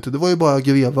gjorde de inte. Det var ju bara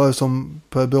grevar som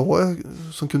Per Brahe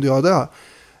som kunde göra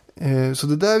det. Så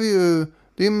det där är ju,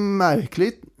 det är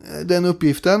märkligt, den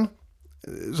uppgiften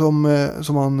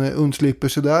som han undslipper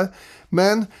sig där.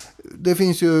 Men det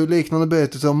finns ju liknande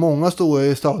berättelser om många stora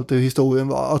gestalter i historien,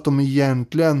 va? Att de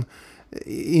egentligen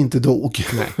inte dog.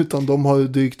 Utan de har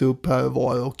dykt upp här och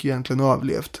var och egentligen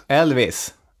överlevt.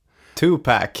 Elvis.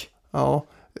 Tupac. Ja,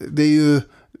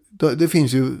 det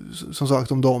finns ju som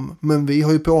sagt om dem. Men vi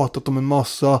har ju pratat om en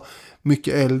massa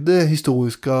mycket äldre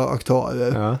historiska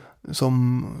aktörer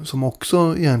som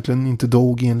också egentligen inte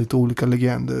dog enligt olika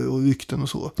legender och rykten och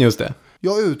så. Just det.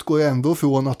 Jag utgår ändå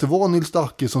från att det var Nils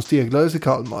Dacke som steglades i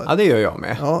Kalmar. Ja, det gör jag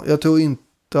med. Ja, jag tror inte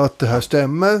att det här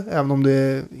stämmer, även om det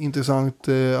är intressant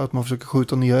att man försöker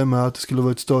skjuta ner det med att det skulle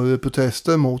vara ett större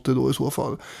protester mot det då i så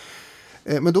fall.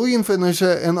 Men då infinner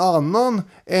sig en annan,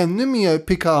 ännu mer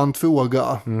pikant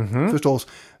fråga, förstås.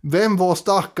 Vem var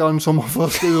stackaren som har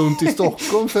först runt i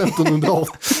Stockholm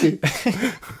 1580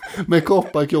 med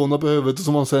kopparkrona på huvudet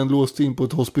som han sen låst in på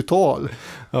ett hospital?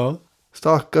 Ja.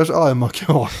 Stackars arma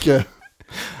krake.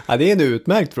 Ja, det är en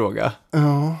utmärkt fråga.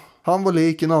 Ja, han var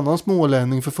lik en annan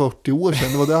smålänning för 40 år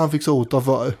sedan. Det var det han fick sota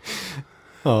för.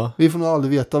 Ja. Vi får nog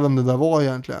aldrig veta vem det där var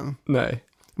egentligen. Nej.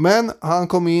 Men han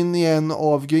kom in i en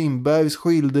av Grimbergs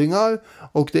skildringar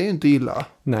och det är ju inte illa.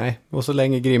 Nej, och så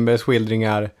länge Grimbergs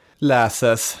skildringar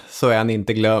läses så är han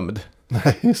inte glömd.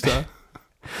 Nej, just det.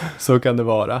 Så kan det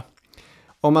vara.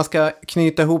 Om man ska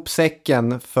knyta ihop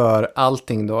säcken för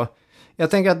allting då. Jag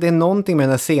tänker att det är någonting med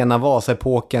den här sena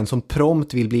Vasa-epoken som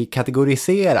prompt vill bli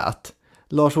kategoriserat.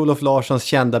 Lars-Olof Larssons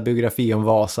kända biografi om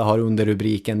Vasa har under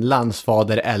rubriken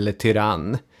Landsfader eller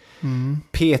tyrann.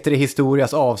 Peter i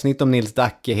Historias avsnitt om Nils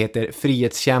Dacke heter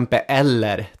Frihetskämpe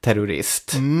eller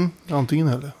terrorist. Antingen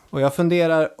eller. Och jag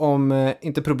funderar om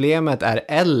inte problemet är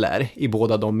eller i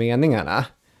båda de meningarna.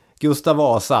 Gustav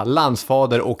Vasa,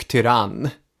 landsfader och tyrann.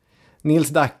 Nils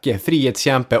Dacke,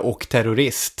 frihetskämpe och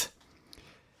terrorist.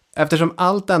 Eftersom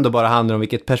allt ändå bara handlar om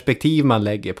vilket perspektiv man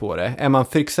lägger på det. Är man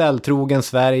Fryxelltrogen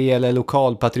Sverige eller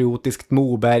lokalpatriotiskt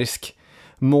Mobergsk,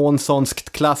 månsonskt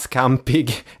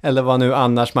klasskampig eller vad nu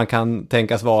annars man kan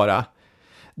tänkas vara.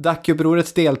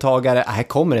 Dackeupprorets deltagare, här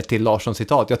kommer ett till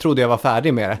Larsson-citat. Jag trodde jag var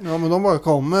färdig med det. Ja, men de bara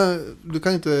kommer. Du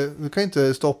kan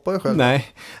inte stoppa dig själv. Nej.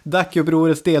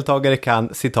 Dackeupprorets deltagare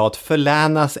kan, citat,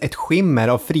 förlänas ett skimmer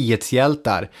av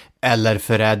frihetshjältar eller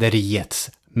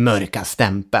förräderiets mörka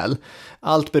stämpel.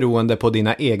 Allt beroende på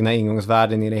dina egna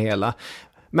ingångsvärden i det hela.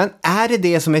 Men är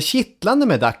det som är kittlande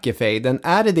med Dackefejden?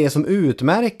 Är det som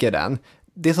utmärker den?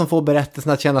 Det som får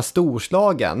berättelsen att känna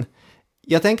storslagen?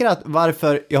 Jag tänker att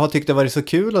varför jag har tyckt det varit så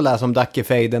kul att läsa om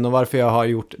Dackefejden och varför jag har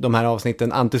gjort de här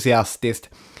avsnitten entusiastiskt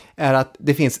är att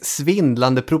det finns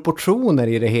svindlande proportioner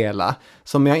i det hela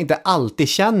som jag inte alltid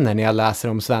känner när jag läser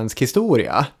om svensk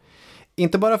historia.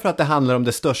 Inte bara för att det handlar om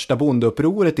det största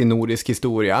bondeupproret i nordisk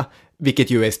historia, vilket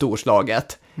ju är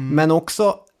storslaget, men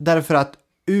också därför att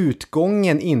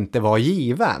utgången inte var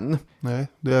given. Nej,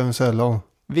 det är även sällan.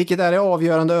 Vilket är det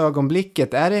avgörande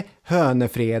ögonblicket? Är det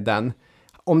Hönefreden?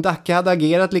 Om Dacke hade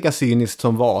agerat lika cyniskt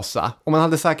som Vasa, om man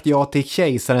hade sagt ja till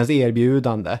kejsarens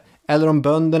erbjudande, eller om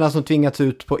bönderna som tvingats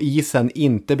ut på isen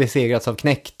inte besegrats av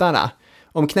knäktarna,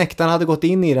 om knäktarna hade gått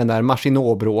in i den där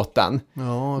Machinåbråten,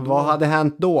 vad hade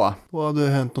hänt då? Då hade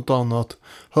det hänt något annat.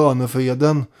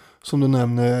 Hönefreden, som du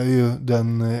nämner, är ju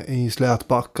den i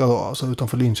Slätbacka då, alltså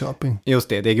utanför Linköping. Just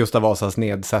det är Gustav Vasas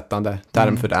nedsättande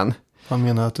term för den. Han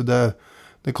menar att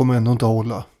det kommer ändå inte att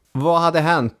hålla. Vad hade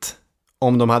hänt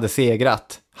om de hade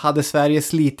segrat? Hade Sverige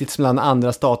slitits mellan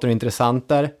andra stater och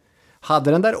intressenter?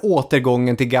 Hade den där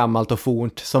återgången till gammalt och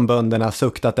fornt som bönderna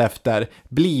suktat efter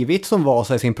blivit som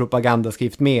Vasa i sin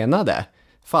propagandaskrift menade?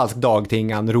 Falsk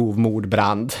dagtingan, rovmord,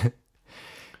 brand.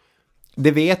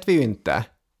 Det vet vi ju inte,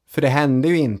 för det hände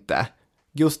ju inte.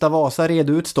 Gustav Vasa red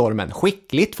ut stormen.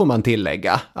 Skickligt får man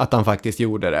tillägga att han faktiskt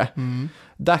gjorde det.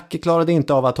 Dacke klarade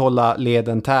inte av att hålla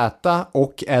leden täta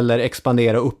och eller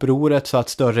expandera upproret så att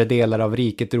större delar av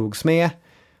riket drogs med.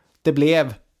 Det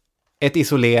blev ett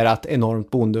isolerat enormt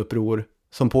bondeuppror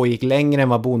som pågick längre än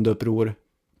vad bondeuppror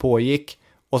pågick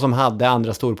och som hade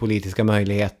andra storpolitiska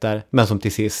möjligheter men som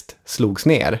till sist slogs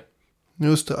ner.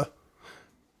 Just det.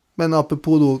 Men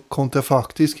apropå då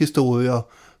kontrafaktisk historia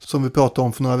som vi pratade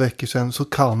om för några veckor sedan, så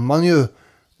kan man ju,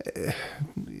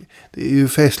 det är ju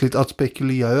festligt att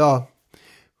spekulera. Man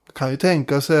kan ju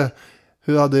tänka sig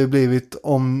hur hade det blivit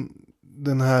om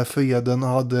den här freden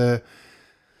hade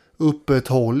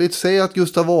upprätthållit. Säg att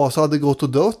Gustav Vasa hade gått och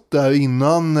dött där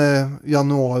innan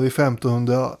januari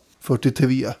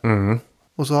 1543.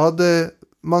 Och så hade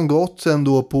man gått sen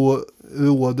då på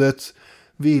rådets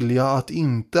vilja att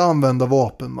inte använda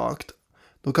vapenmakt.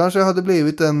 Då kanske det hade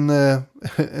blivit en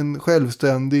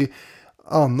självständig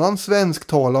annan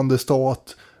svensktalande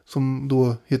stat som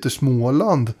då heter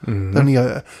Småland där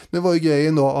nere. Det var ju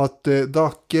grejen då att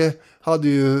Dacke hade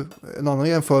ju en annan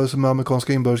jämförelse med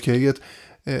amerikanska inbördeskriget.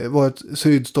 Var att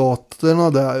sydstaterna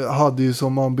där hade ju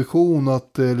som ambition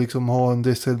att liksom ha en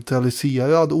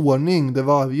decentraliserad ordning där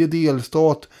varje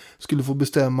delstat skulle få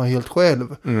bestämma helt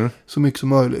själv så mycket som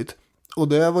möjligt. Och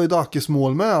det var ju Dackes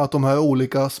mål med, att de här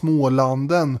olika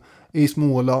smålanden i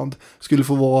Småland skulle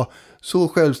få vara så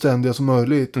självständiga som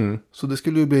möjligt. Så det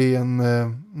skulle ju bli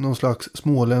någon slags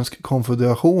småländsk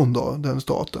konfederation då, den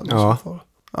staten. Ja.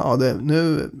 Ja,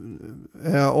 nu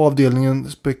är avdelningen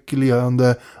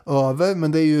spekulerande över,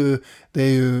 men det är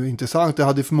ju intressant. Det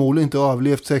hade förmodligen inte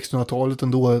överlevt 1600-talet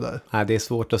ändå det där. Nej, det är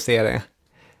svårt att se det.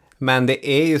 Men det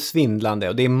är ju svindlande,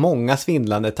 och det är många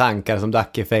svindlande tankar som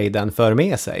Dackefejden för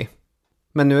med sig.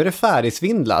 Men nu är det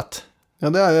färdigsvindlat. Ja,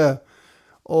 det är det.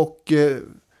 Och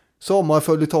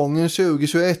sommarföljetongen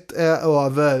 2021 är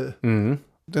över.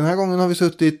 Den här gången har vi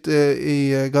suttit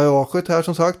i garaget här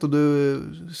som sagt, och du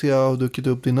ser jag har druckit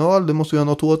upp din öl, det måste vi göra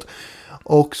något åt.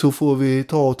 Och så får vi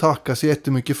ta och tacka så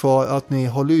jättemycket för att ni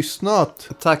har lyssnat.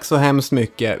 Tack så hemskt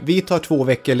mycket. Vi tar 2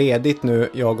 veckor ledigt nu,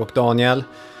 jag och Daniel.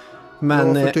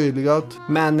 Men, bra förtydligat.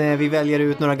 Men vi väljer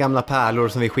ut några gamla pärlor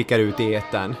som vi skickar ut i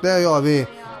etern. Det gör vi.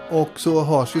 Och så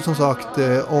hörs vi som sagt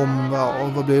om,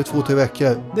 vad blir det, 2-3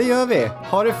 veckor. Det gör vi.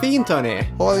 Ha det fint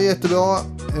hörni. Ha det jättebra.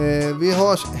 Vi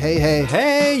hörs. Hej hej.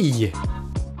 Hej!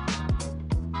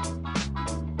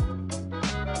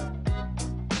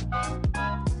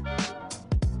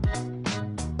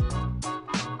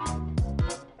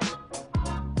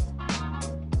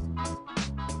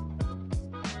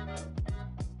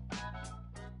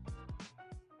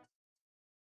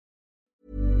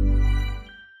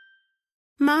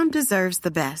 Mom deserves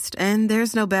the best, and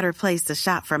there's no better place to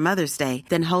shop for Mother's Day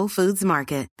than Whole Foods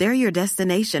Market. They're your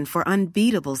destination for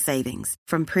unbeatable savings,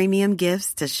 from premium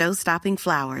gifts to show-stopping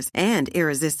flowers and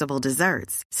irresistible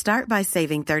desserts. Start by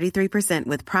saving 33%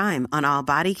 with Prime on all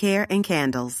body care and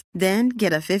candles. Then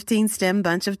get a 15-stem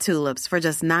bunch of tulips for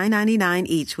just $9.99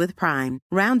 each with Prime.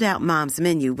 Round out Mom's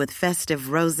menu with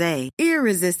festive rosé,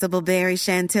 irresistible berry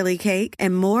chantilly cake,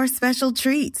 and more special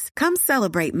treats. Come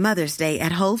celebrate Mother's Day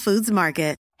at Whole Foods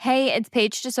Market. Hey, it's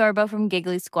Paige DeSorbo from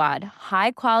Giggly Squad.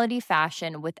 High quality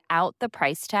fashion without the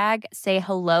price tag. Say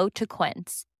hello to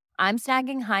Quince. I'm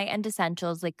snagging high-end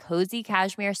essentials like cozy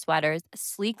cashmere sweaters,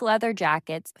 sleek leather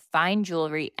jackets, fine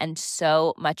jewelry, and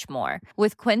so much more.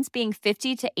 With Quince being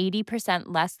 50 to 80%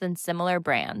 less than similar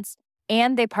brands.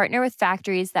 And they partner with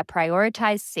factories that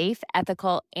prioritize safe,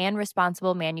 ethical, and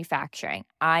responsible manufacturing.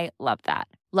 I love that.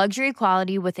 Luxury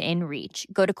quality within reach.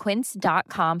 Go to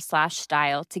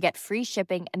quince.com/style to get free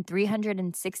shipping and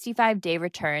 365-day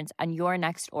returns on your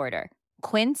next order.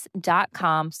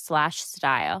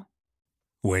 Quince.com/style.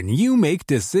 When you make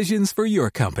decisions for your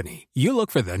company, you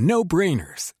look for the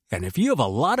no-brainers. And if you have a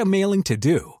lot of mailing to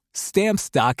do,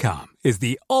 Stamps.com is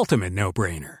the ultimate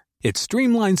no-brainer. It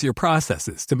streamlines your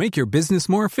processes to make your business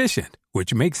more efficient,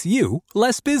 which makes you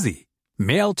less busy.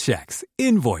 Mail checks,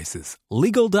 invoices,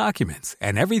 legal documents,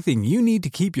 and everything you need to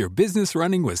keep your business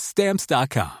running with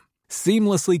Stamps.com.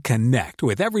 Seamlessly connect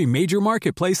with every major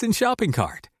marketplace and shopping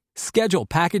cart. Schedule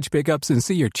package pickups and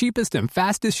see your cheapest and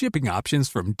fastest shipping options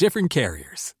from different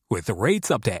carriers. With rates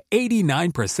up to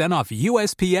 89% off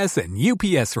USPS and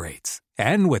UPS rates.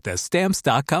 And with the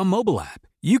Stamps.com mobile app,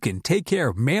 you can take care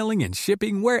of mailing and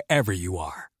shipping wherever you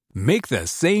are. Make the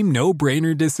same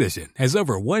no-brainer decision as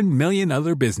over 1 million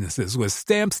other businesses with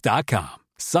Stamps.com.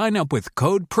 Sign up with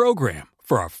code PROGRAM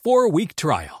for a 4-week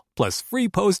trial, plus free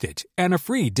postage and a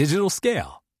free digital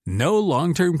scale. No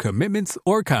long-term commitments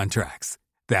or contracts.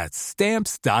 That's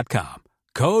Stamps.com.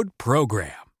 Code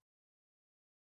PROGRAM.